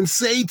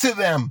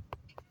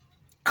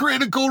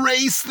 critical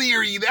race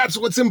theory, that's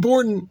what's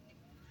important.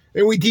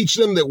 And we teach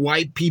them that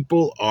white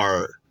people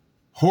are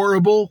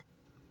horrible,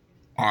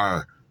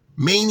 are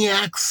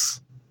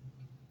maniacs,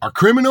 are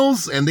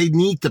criminals, and they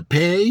need to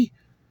pay.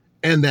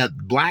 and that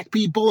black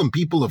people and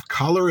people of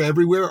color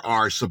everywhere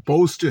are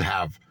supposed to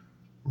have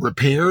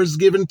repairs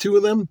given to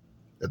them,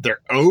 that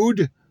they're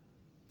owed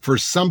for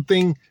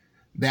something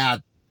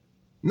that,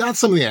 not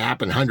something that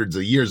happened hundreds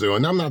of years ago.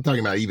 And I'm not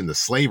talking about even the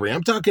slavery.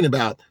 I'm talking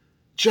about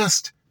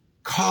just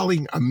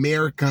calling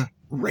America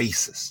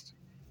racist.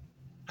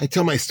 I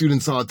tell my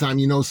students all the time,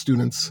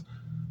 students,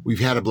 we've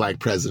had a black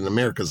president.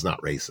 America's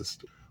not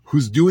racist.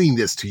 Who's doing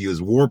this to you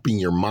is warping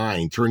your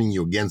mind, turning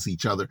you against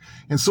each other.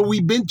 And so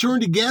we've been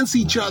turned against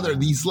each other.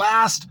 These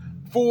last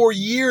 4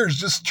 years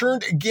just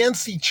turned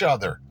against each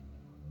other.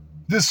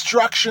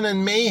 Destruction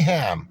and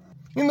mayhem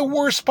in the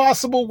worst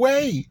possible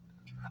way.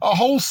 A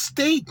whole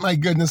state, my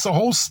goodness, a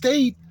whole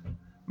state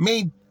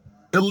made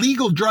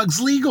illegal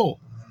drugs legal.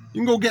 You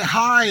can go get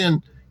high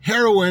on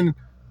heroin,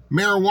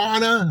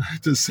 marijuana,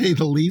 to say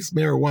the least.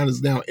 Marijuana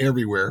is now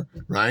everywhere,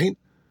 right?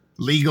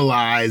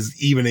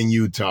 Legalized even in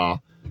Utah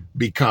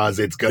because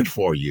it's good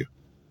for you.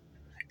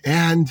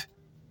 And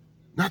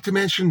not to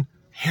mention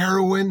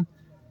heroin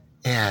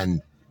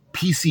and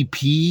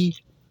PCP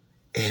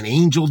and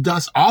angel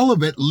dust, all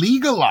of it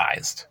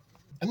legalized.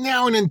 And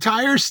now an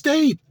entire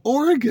state,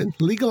 Oregon,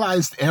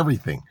 legalized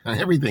everything.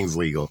 Everything's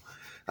legal.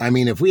 I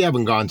mean, if we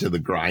haven't gone to the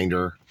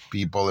grinder,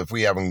 people, if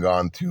we haven't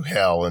gone to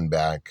hell and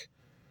back,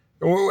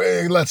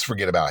 let's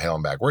forget about hell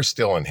and back. We're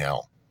still in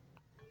hell.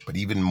 But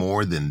even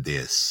more than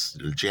this,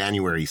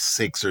 January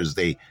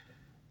 6ers,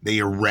 they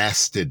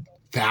arrested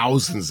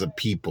thousands of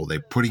people.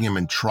 They're putting them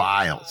in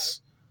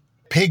trials,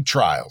 pig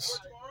trials,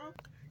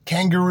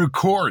 kangaroo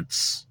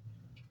courts.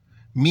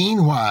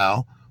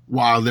 Meanwhile,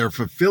 while they're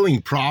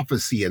fulfilling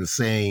prophecy and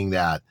saying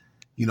that,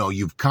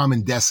 you've come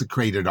and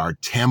desecrated our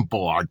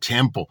temple,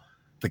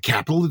 the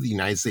capital of the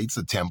United States,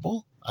 the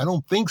temple? I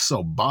don't think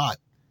so. But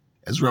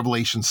as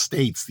Revelation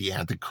states, the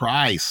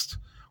Antichrist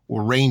will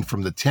reign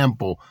from the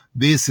temple.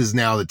 This is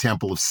now the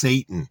temple of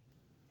Satan.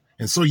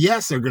 And so,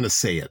 yes, they're going to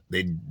say it.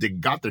 They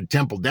got their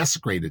temple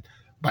desecrated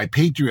by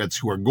patriots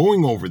who are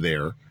going over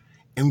there.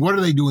 And what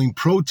are they doing?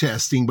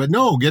 Protesting, but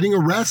no, getting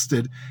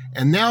arrested.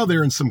 And now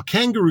they're in some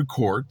kangaroo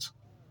court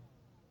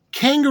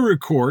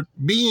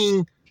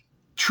being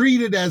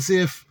treated as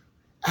if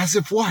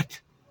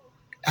what?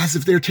 As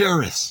if they're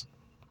terrorists.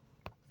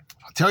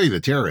 I'll tell you, the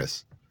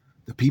terrorists,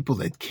 the people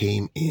that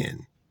came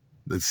in,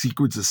 the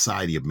secret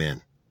society of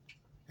men,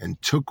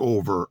 and took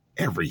over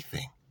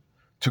everything,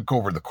 took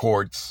over the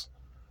courts,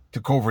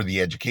 took over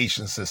the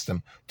education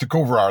system, took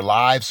over our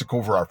lives, took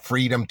over our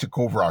freedom, took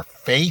over our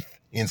faith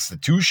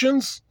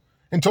institutions,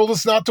 and told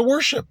us not to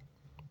worship.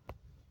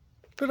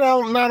 But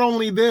not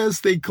only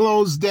this, they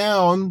closed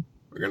down.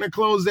 We're going to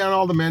close down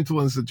all the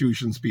mental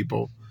institutions,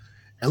 people,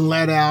 and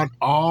let out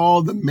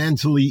all the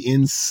mentally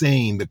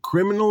insane, the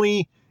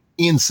criminally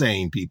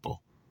insane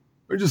people.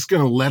 We're just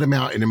going to let them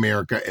out in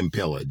America and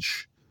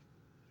pillage.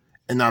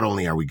 And not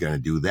only are we going to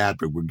do that,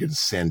 but we're going to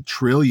send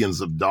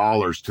trillions of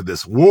dollars to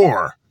this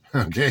war.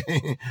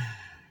 Okay?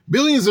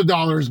 Billions of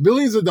dollars,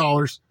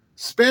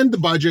 spend the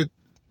budget,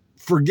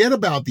 forget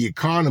about the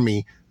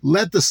economy,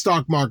 let the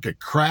stock market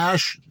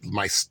crash.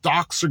 My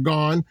stocks are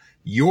gone.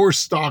 Your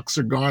stocks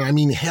are gone. I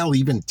mean, hell,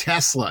 even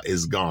Tesla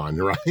is gone,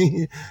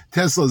 right?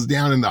 Tesla's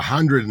down in the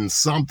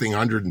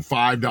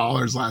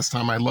 $105 last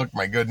time I looked,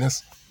 my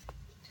goodness.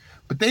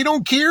 But they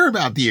don't care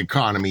about the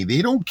economy.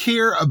 They don't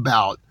care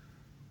about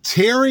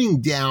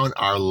tearing down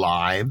our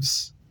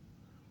lives,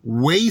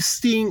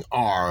 wasting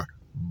our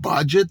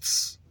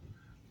budgets,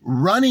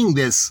 running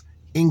this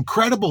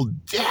incredible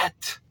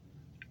debt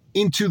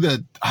into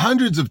the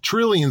hundreds of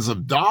trillions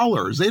of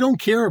dollars. They don't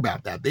care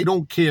about that. They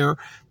don't care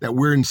that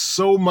we're in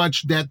so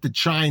much debt to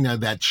China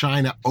that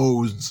China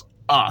owns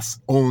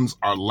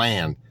our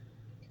land.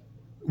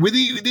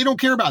 They don't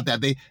care about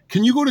that.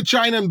 Can you go to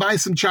China and buy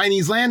some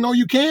Chinese land? No,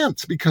 you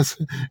can't, because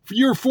if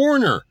you're a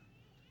foreigner,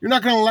 you're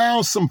not going to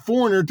allow some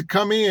foreigner to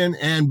come in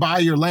and buy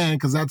your land,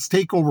 because that's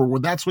takeover. Well,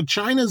 that's what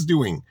China's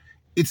doing.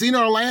 It's in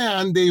our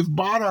land. They've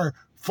bought our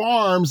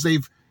farms.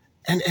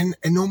 And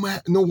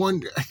no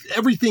one,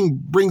 everything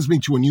brings me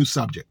to a new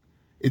subject.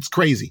 It's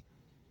crazy.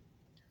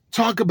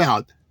 Talk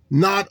about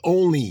not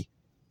only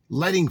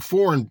letting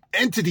foreign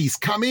entities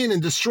come in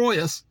and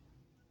destroy us,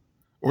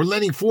 or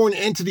letting foreign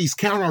entities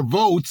count our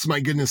votes,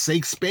 my goodness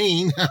sake,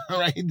 Spain,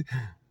 right?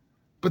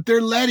 But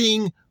they're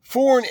letting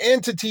foreign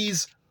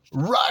entities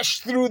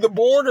rush through the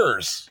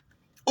borders.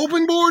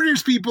 Open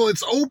borders, people.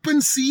 It's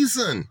open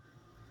season.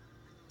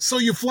 So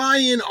you fly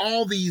in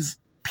all these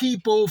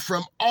people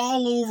from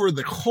all over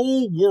the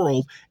whole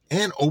world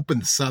and open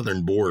the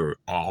southern border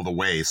all the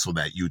way so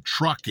that you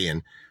truck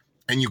in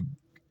and you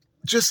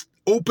just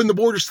open the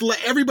borders to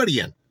let everybody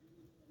in.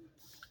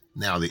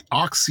 Now, the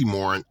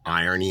oxymoron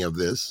irony of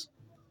this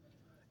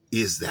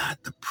is that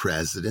the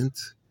president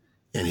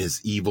and his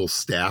evil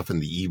staff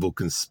and the evil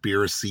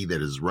conspiracy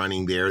that is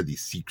running there, the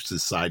secret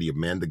society of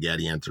men, the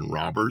Gadianton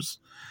robbers,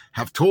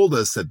 have told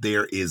us that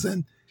there is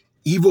an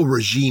evil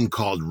regime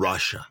called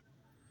Russia.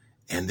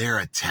 And they're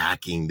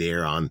attacking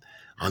there on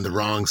the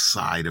wrong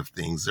side of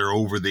things. They're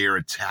over there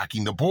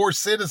attacking the poor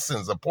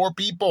citizens, the poor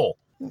people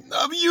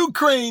of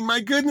Ukraine. My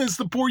goodness,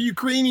 the poor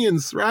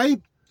Ukrainians,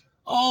 right?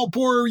 Oh,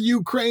 poor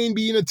Ukraine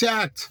being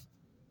attacked.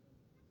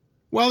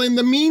 Well, in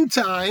the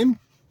meantime,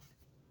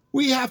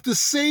 we have to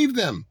save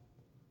them.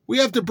 We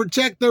have to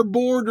protect their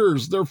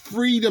borders, their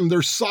freedom,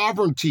 their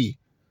sovereignty.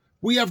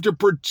 We have to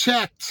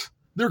protect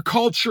their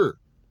culture.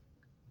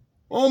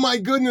 Oh my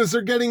goodness,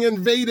 they're getting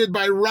invaded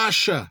by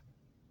Russia.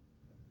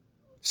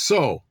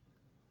 So,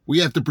 we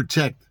have to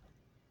protect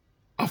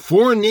a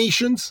foreign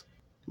nation's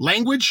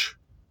language,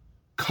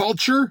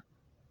 culture,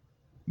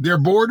 their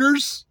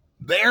borders,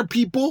 their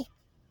people,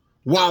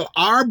 while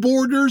our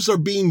borders are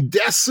being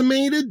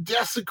decimated,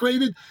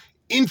 desecrated,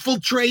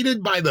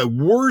 infiltrated by the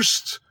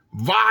worst,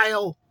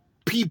 vile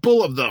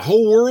people of the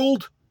whole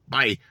world,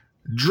 by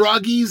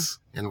druggies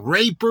and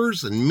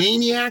rapers and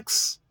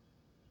maniacs.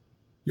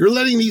 You're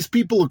letting these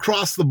people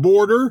across the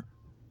border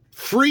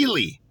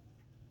freely.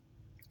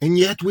 And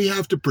yet we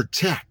have to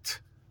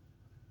protect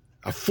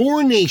a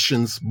foreign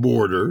nation's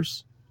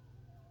borders,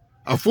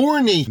 a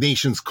foreign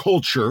nation's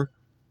culture,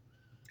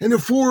 and a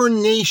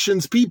foreign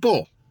nation's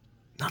people.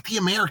 Not the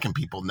American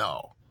people,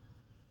 no.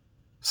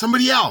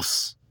 Somebody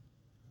else.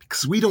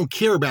 Because we don't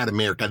care about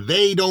America.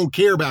 They don't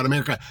care about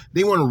America.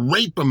 They want to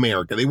rape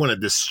America. They want to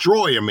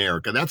destroy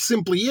America. That's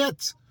simply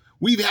it.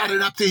 We've had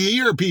it up to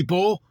here,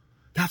 people.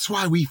 That's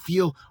why we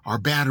feel our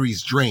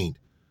batteries drained.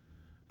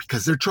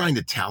 Because they're trying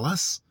to tell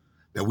us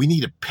that we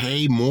need to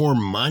pay more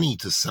money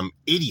to some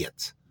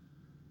idiot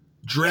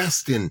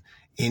dressed in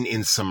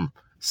some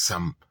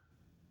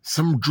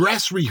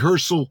dress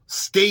rehearsal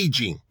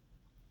staging.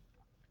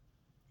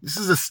 This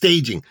is a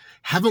staging.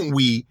 Haven't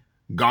we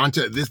gone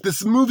to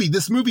this movie?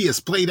 This movie has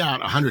played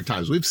out 100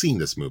 times. We've seen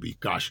this movie.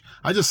 Gosh,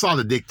 I just saw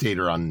The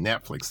Dictator on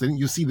Netflix. Didn't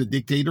you see The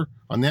Dictator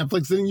on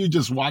Netflix? Didn't you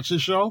just watch the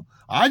show?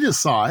 I just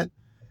saw it.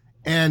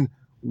 And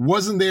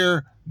wasn't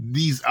there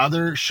these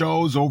other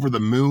shows over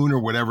the moon or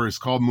whatever it's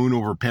called, Moon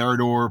over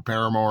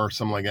Paramore,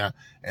 something like that,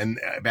 and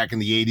back in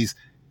the 80s?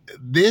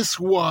 This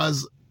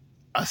was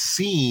a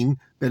scene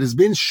that has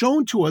been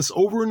shown to us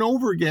over and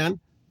over again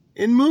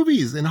in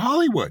movies in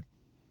Hollywood.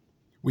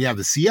 We have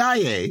the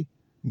CIA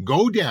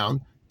go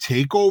down,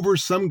 take over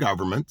some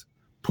government,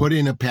 put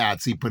in a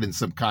patsy, put in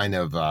some kind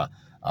of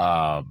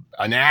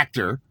an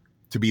actor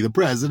to be the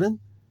president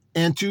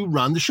and to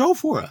run the show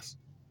for us.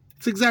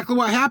 It's exactly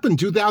what happened.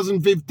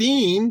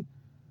 2015,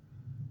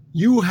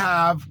 you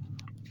have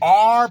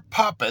our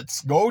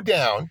puppets go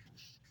down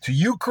to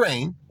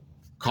Ukraine,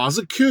 cause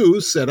a coup,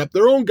 set up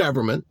their own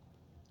government,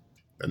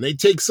 and they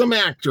take some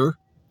actor,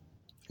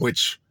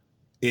 which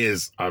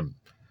is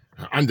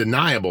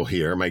undeniable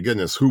here. My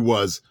goodness, who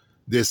was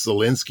this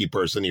Zelensky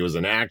person? He was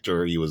an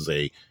actor. He was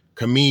a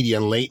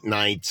comedian, late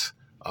night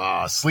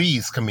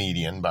sleaze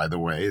comedian, by the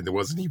way. There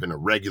wasn't even a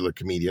regular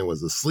comedian. It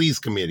was a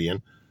sleaze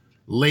comedian,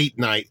 late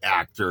night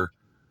actor.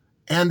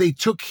 And they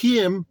took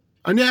him,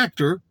 an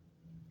actor,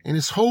 and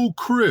his whole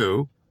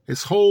crew,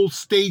 his whole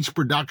stage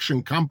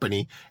production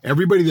company,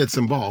 everybody that's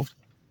involved.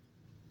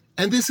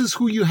 And this is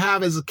who you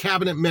have as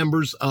cabinet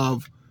members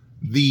of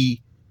the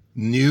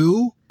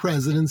new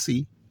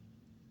presidency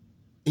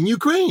in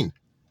Ukraine.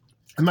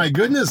 And my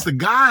goodness, the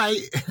guy,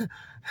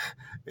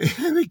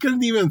 they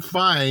couldn't even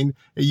find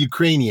a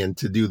Ukrainian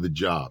to do the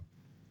job.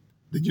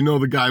 Did you know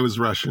the guy was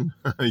Russian?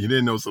 You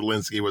didn't know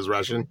Zelensky was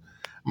Russian?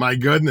 My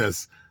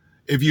goodness.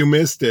 If you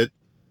missed it,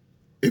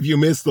 if you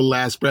missed the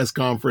last press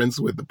conference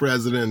with the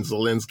president and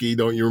Zelensky,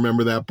 don't you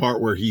remember that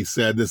part where he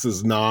said, "This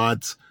is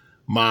not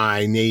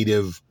my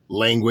native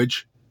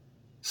language"?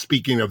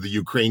 Speaking of the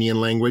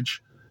Ukrainian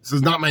language, this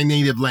is not my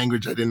native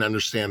language. I didn't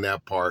understand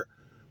that part.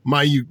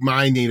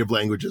 My native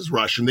language is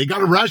Russian. They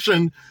got a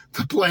Russian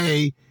to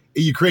play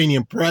a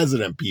Ukrainian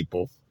president,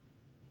 people.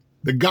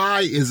 The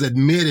guy is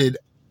admitted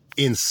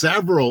in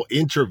several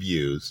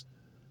interviews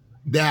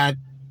that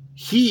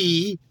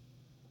he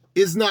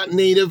is not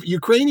native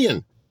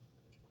Ukrainian.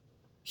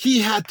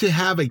 He had to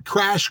have a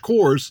crash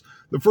course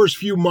the first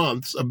few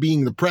months of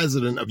being the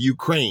president of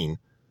Ukraine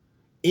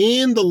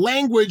in the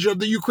language of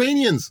the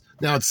Ukrainians.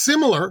 Now, it's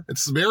similar.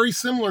 It's very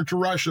similar to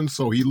Russian,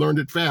 so he learned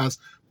it fast,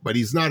 but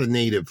he's not a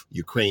native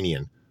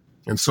Ukrainian.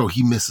 And so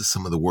he misses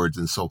some of the words.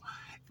 And so,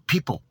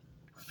 people,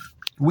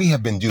 we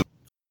have been doing.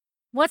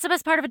 What's the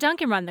best part of a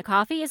Dunkin' Run? The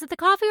coffee? Is it the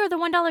coffee or the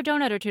 $1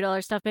 donut or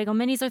 $2 stuffed bagel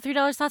minis or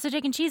 $3 sausage,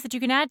 egg, and cheese that you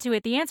can add to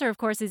it? The answer, of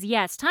course, is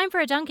yes. Time for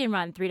a Dunkin'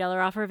 Run.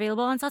 $3 offer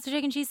available on sausage,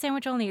 egg, and cheese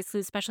sandwich only.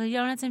 Excludes specialty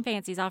donuts and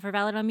fancies. Offer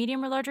valid on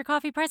medium or larger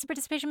coffee. Price and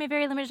participation may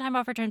vary. Limited time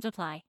offer. Terms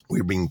apply.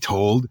 We're being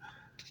told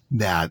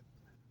that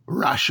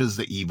Russia's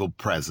the evil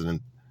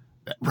president,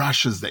 that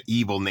Russia's the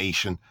evil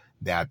nation,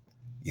 that,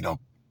 you know,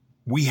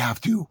 we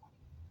have to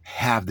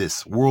have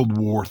this World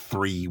War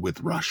III with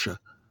Russia.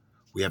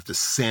 We have to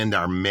send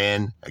our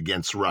men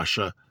against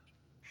Russia.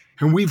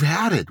 And we've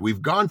had it.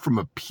 We've gone from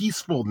a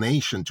peaceful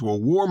nation to a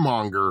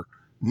warmonger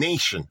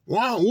nation.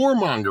 Wow,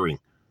 warmongering.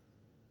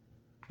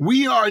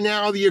 We are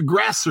now the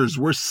aggressors.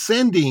 We're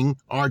sending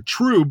our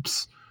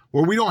troops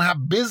where we don't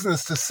have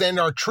business to send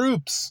our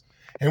troops.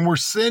 And we're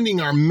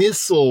sending our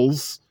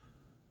missiles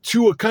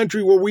to a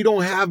country where we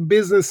don't have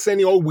business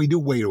sending. Oh, we do.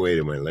 Wait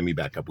a minute. Let me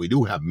back up. We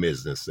do have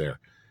business there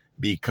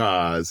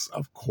because,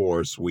 of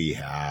course, we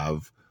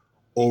have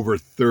over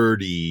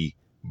 30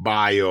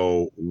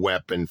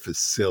 bioweapon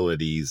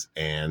facilities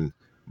and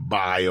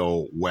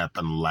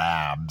bioweapon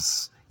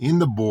labs in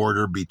the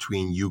border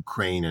between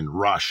Ukraine and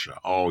Russia.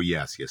 Oh,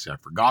 yes, I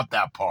forgot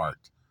that part.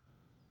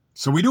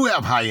 So we do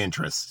have high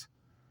interest,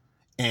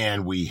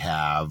 and we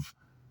have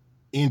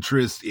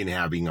interest in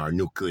having our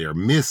nuclear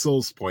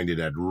missiles pointed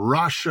at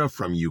Russia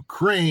from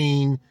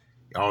Ukraine.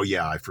 Oh,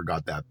 yeah, I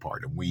forgot that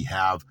part. And we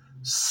have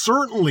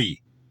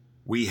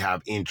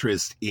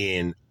interest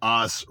in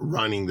us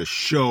running the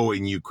show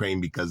in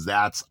Ukraine because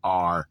that's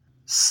our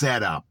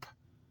setup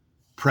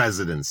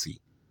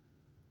presidency.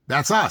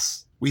 That's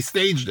us. We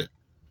staged it.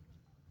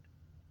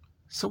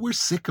 So we're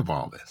sick of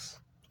all this.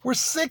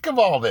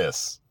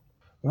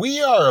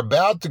 We are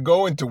about to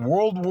go into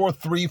World War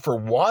III for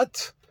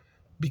what?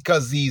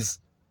 Because these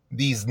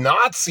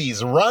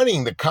Nazis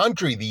running the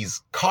country,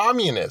 these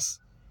communists,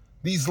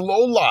 these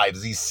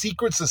lowlives, these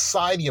secret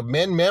society of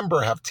men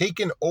member have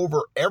taken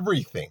over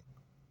everything.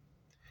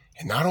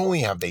 And not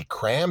only have they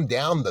crammed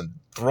down the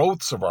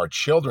throats of our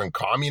children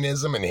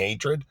communism and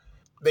hatred,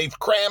 they've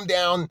crammed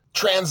down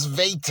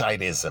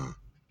transvestitism.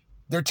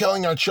 They're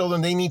telling our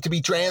children they need to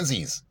be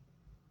transies.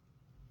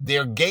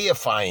 They're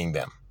gayifying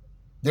them.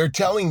 They're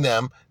telling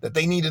them that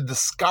they need to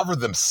discover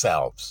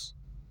themselves.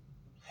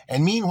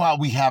 And meanwhile,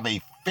 we have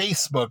a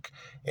Facebook,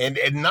 and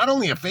not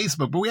only a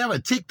Facebook, but we have a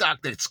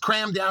TikTok that's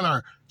crammed down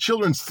our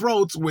children's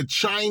throats with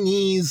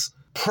Chinese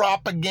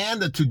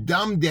propaganda to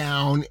dumb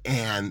down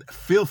and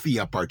filthy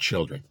up our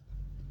children.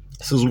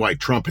 This is why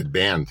Trump had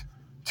banned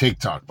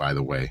TikTok, by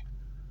the way.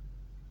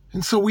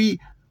 And so we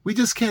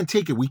just can't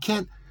take it. We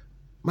can't.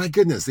 My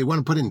goodness, they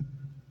want to put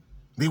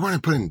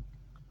in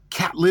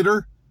cat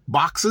litter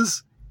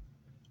boxes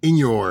in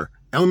your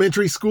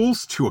elementary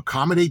schools to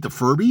accommodate the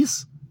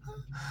Furbies.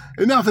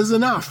 Enough is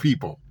enough,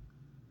 people.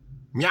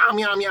 Meow,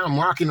 meow, meow. I'm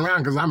walking around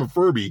because I'm a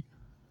Furby.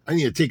 I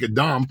need to take a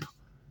dump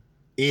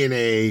in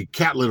a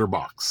cat litter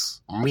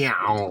box.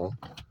 Meow.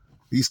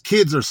 These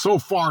kids are so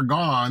far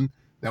gone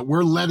that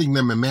we're letting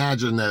them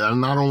imagine that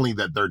not only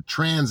that they're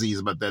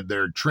transies, but that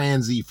they're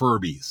transy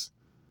Furbies.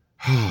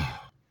 I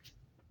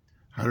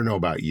don't know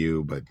about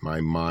you, but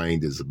my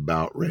mind is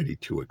about ready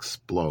to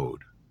explode.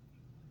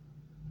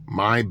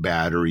 My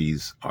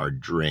batteries are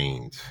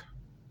drained,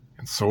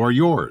 and so are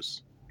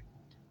yours.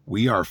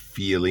 We are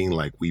feeling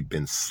like we've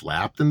been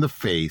slapped in the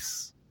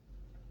face,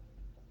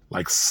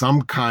 like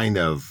some kind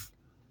of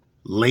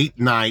late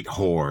night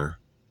whore,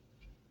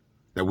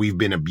 that we've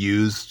been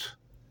abused,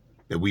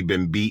 that we've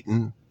been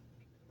beaten,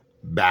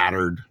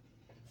 battered,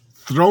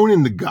 thrown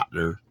in the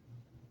gutter,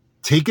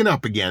 taken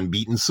up again,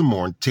 beaten some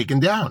more, taken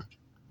down.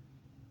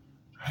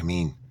 I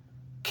mean,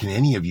 can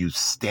any of you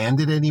stand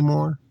it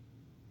anymore?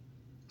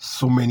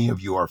 So many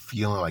of you are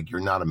feeling like you're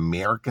not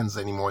Americans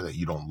anymore, that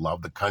you don't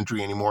love the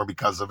country anymore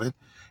because of it.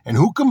 And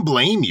who can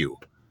blame you?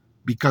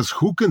 Because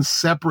who can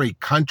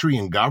separate country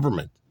and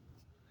government?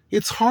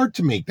 It's hard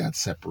to make that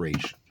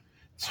separation.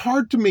 It's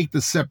hard to make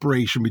the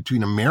separation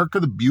between America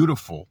the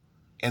Beautiful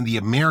and the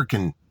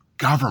American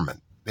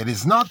government. That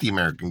is not the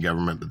American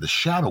government, but the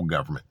shadow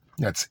government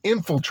that's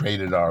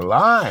infiltrated our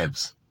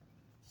lives,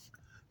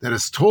 that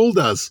has told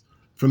us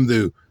from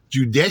the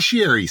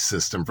judiciary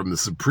system, from the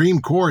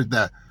Supreme Court,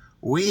 that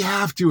we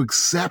have to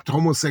accept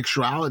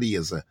homosexuality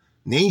as a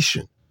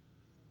nation,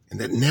 and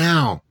that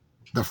now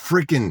the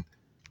freaking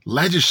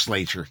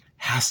legislature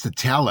has to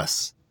tell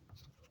us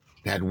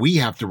that we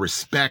have to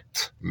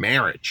respect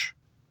marriage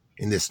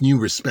in this new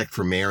Respect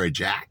for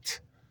Marriage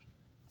Act.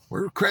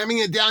 We're cramming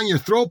it down your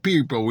throat,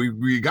 people.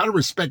 We got to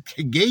respect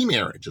gay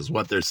marriage, is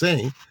what they're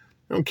saying.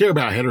 They don't care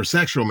about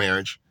heterosexual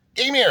marriage.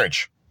 Gay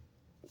marriage.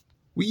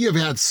 We have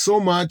had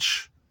so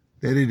much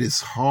that it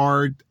is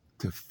hard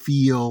to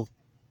feel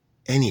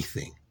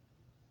anything.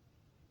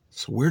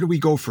 So where do we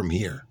go from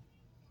here?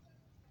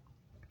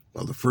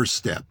 Well, the first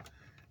step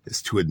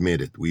is to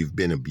admit it. We've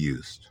been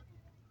abused.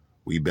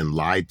 We've been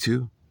lied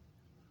to.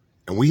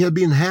 And we have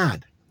been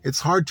had.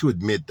 It's hard to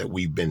admit that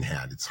we've been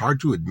had. It's hard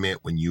to admit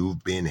when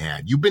you've been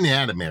had. You've been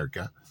had,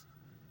 America.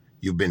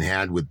 You've been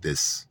had with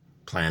this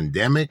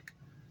pandemic,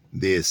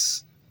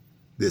 this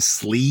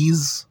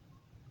sleaze,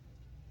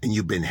 and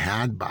you've been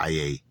had by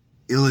a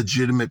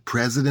illegitimate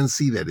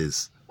presidency that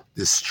is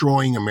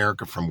destroying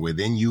America from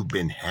within. You've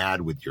been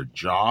had with your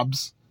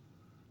jobs,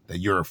 that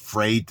you're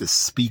afraid to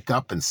speak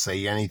up and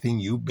say anything.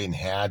 You've been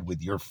had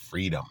with your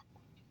freedom.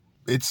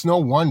 It's no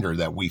wonder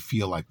that we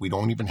feel like we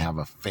don't even have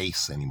a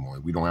face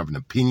anymore. We don't have an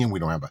opinion. We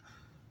don't have a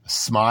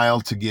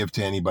smile to give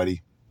to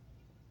anybody.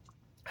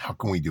 How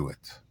can we do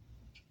it?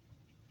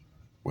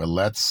 Well,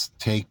 let's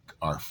take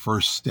our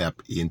first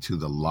step into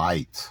the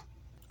light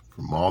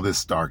from all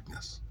this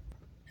darkness.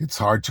 It's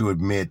hard to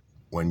admit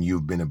when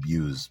you've been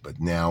abused,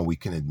 but now we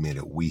can admit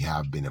it. We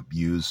have been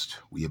abused.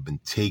 We have been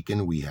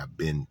taken. We have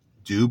been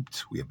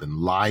duped. We have been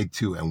lied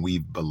to, and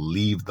we've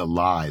believed the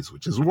lies,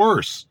 which is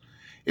worse.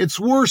 It's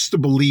worse to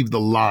believe the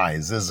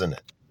lies, isn't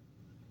it?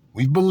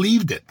 We've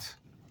believed it.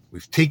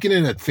 We've taken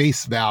it at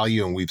face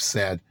value, and we've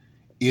said,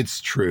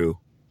 it's true.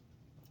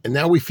 And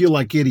now we feel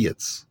like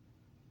idiots.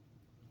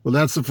 Well,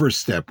 that's the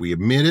first step. We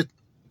admit it,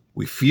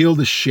 We feel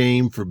the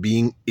shame for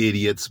being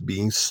idiots,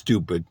 being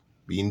stupid,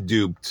 being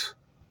duped.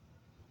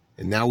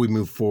 And now we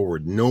move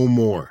forward. No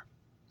more.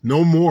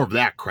 No more of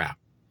that crap.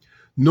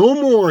 No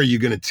more are you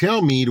going to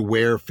tell me to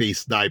wear a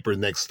face diaper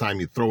next time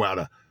you throw out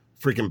a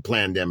freaking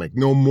pandemic.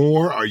 No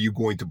more are you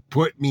going to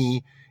put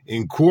me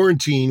in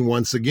quarantine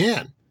once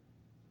again.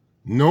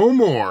 No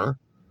more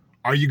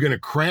are you going to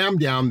cram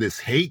down this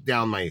hate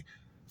down my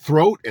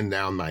throat and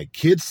down my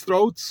kids'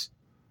 throats.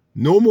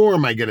 No more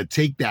am I going to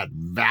take that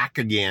vac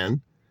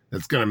again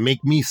that's going to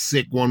make me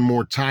sick one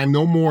more time.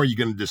 No more are you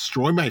going to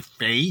destroy my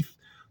faith.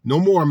 No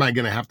more am I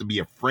going to have to be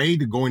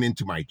afraid of going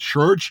into my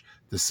church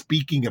to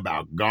speaking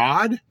about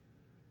God.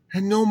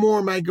 And no more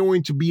am I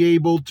going to be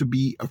able to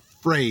be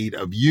afraid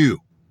of you.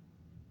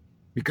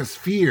 Because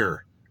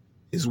fear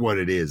is what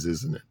it is,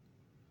 isn't it?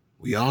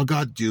 We all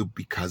got duped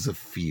because of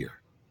fear.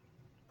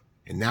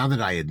 And now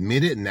that I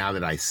admit it, and now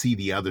that I see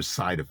the other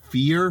side of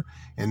fear,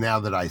 and now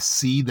that I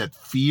see that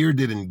fear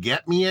didn't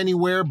get me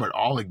anywhere, but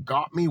all it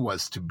got me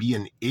was to be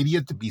an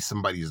idiot, to be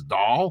somebody's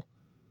doll.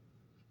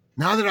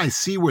 Now that I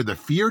see where the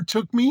fear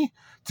took me,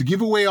 to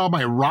give away all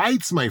my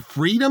rights, my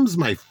freedoms,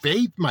 my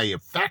faith, my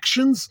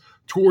affections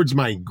towards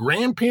my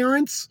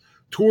grandparents,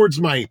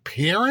 towards my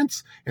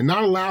parents, and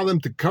not allow them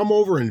to come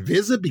over and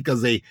visit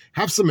because they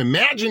have some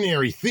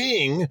imaginary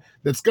thing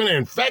that's going to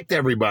infect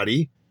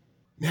everybody.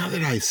 Now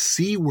that I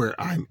see where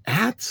I'm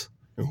at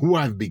and who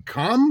I've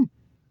become,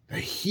 the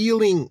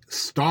healing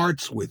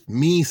starts with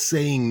me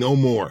saying no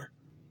more.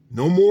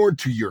 No more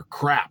to your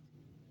crap.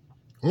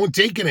 I won't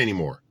take it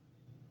anymore.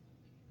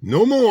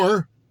 No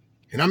more.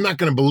 And I'm not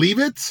going to believe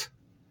it.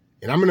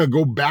 And I'm going to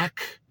go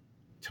back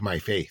to my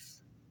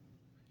faith.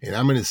 And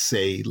I'm going to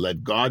say,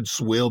 let God's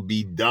will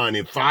be done.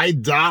 If I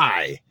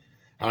die,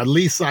 at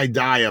least I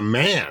die a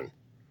man.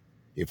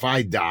 If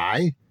I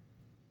die,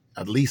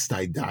 at least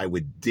I die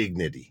with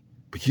dignity.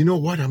 But you know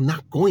what? I'm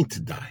not going to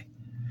die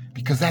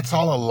because that's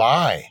all a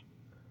lie.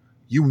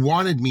 You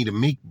wanted me to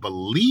make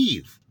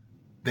believe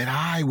that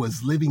I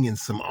was living in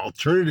some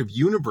alternative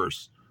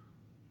universe.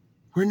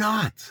 We're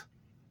not.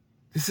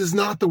 This is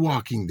not The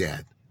Walking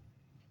Dead.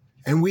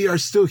 And we are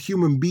still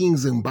human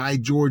beings, and by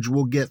George,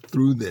 we'll get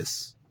through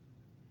this.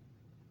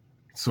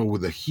 So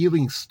the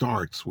healing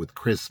starts with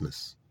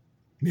Christmas.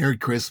 Merry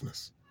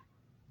Christmas.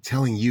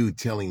 Telling you,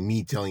 telling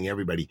me, telling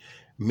everybody,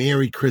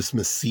 Merry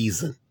Christmas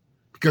season.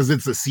 Because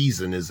it's a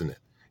season, isn't it?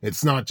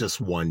 It's not just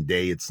one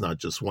day. It's not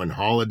just one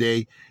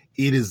holiday.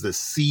 It is the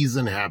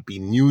season. Happy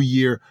New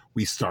Year.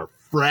 We start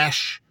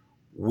fresh.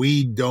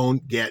 We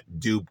don't get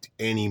duped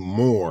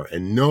anymore.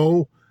 And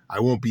no, I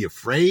won't be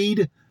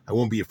afraid. I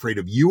won't be afraid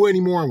of you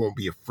anymore. I won't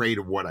be afraid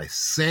of what I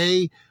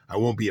say. I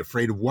won't be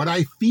afraid of what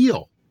I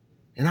feel.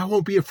 And I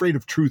won't be afraid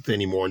of truth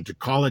anymore and to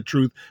call it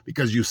truth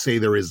because you say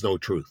there is no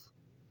truth.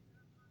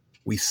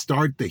 We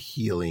start the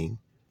healing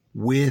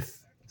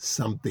with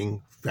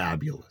something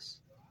fabulous.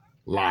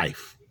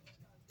 Life,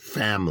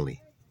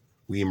 family.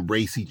 We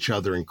embrace each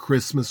other in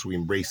Christmas. We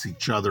embrace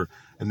each other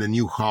in the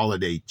new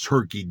holiday,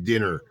 turkey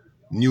dinner,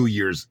 New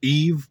Year's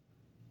Eve.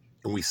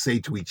 And we say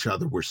to each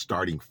other, we're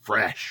starting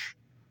fresh.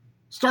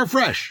 Start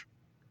fresh.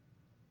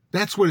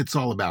 That's what it's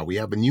all about. We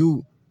have a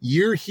new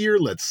year here.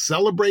 Let's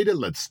celebrate it.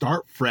 Let's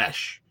start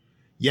fresh.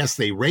 Yes,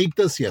 they raped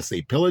us. Yes,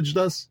 they pillaged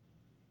us.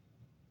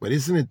 But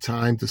isn't it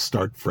time to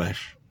start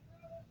fresh?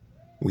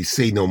 We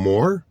say no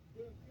more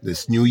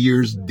this New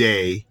Year's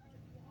Day.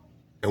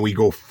 And we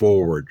go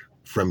forward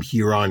from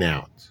here on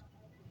out.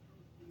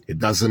 It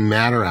doesn't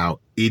matter how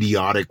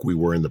idiotic we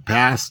were in the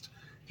past.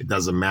 It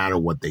doesn't matter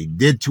what they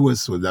did to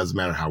us. So it doesn't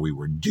matter how we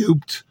were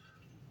duped.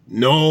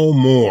 No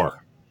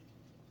more.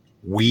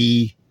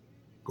 We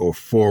go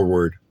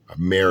forward.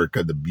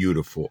 America the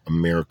beautiful.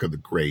 America the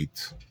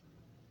great.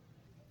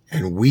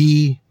 And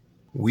we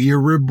are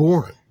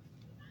reborn.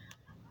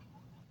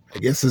 I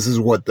guess this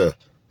is what the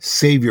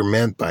Savior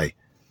meant by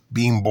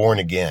being born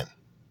again.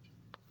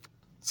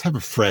 Let's have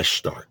a fresh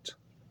start.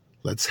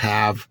 Let's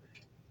have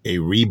a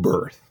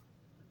rebirth.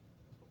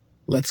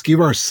 Let's give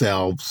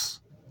ourselves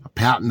a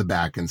pat on the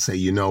back and say,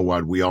 you know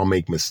what? We all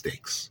make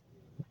mistakes.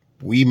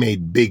 We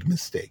made big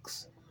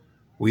mistakes.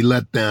 We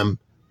let them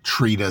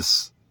treat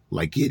us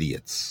like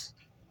idiots.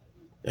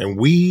 And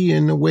we,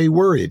 in a way,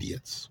 were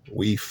idiots.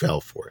 We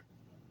fell for it.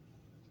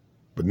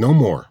 But no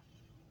more.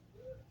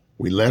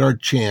 We let our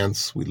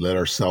chance, we let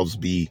ourselves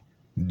be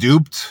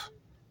duped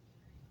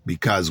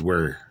because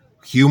we're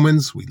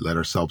humans. We let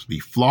ourselves be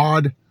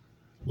flawed,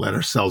 let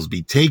ourselves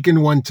be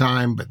taken one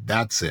time, but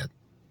that's it.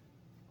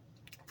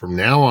 From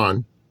now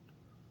on,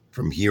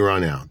 from here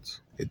on out,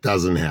 it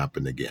doesn't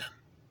happen again.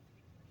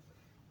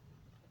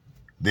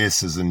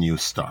 This is a new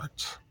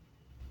start.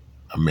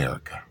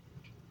 America.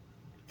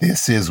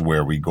 This is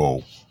where we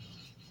go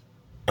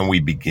and we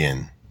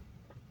begin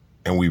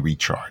and we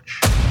recharge.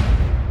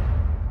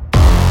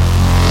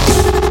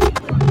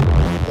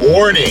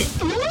 Warning!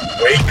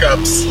 Wake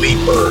up,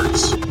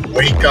 sleepers.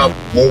 Wake up,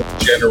 woke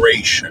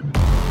generation.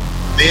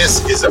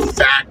 This is a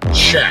fact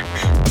check.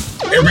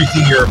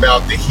 Everything you're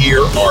about to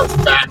hear are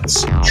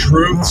facts,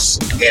 truths,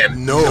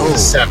 and no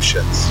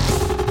deceptions.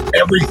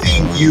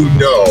 Everything you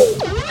know,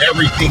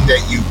 everything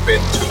that you've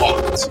been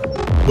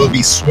taught will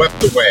be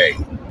swept away.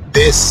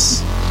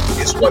 This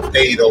is what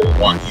they don't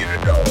want you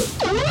to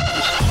know.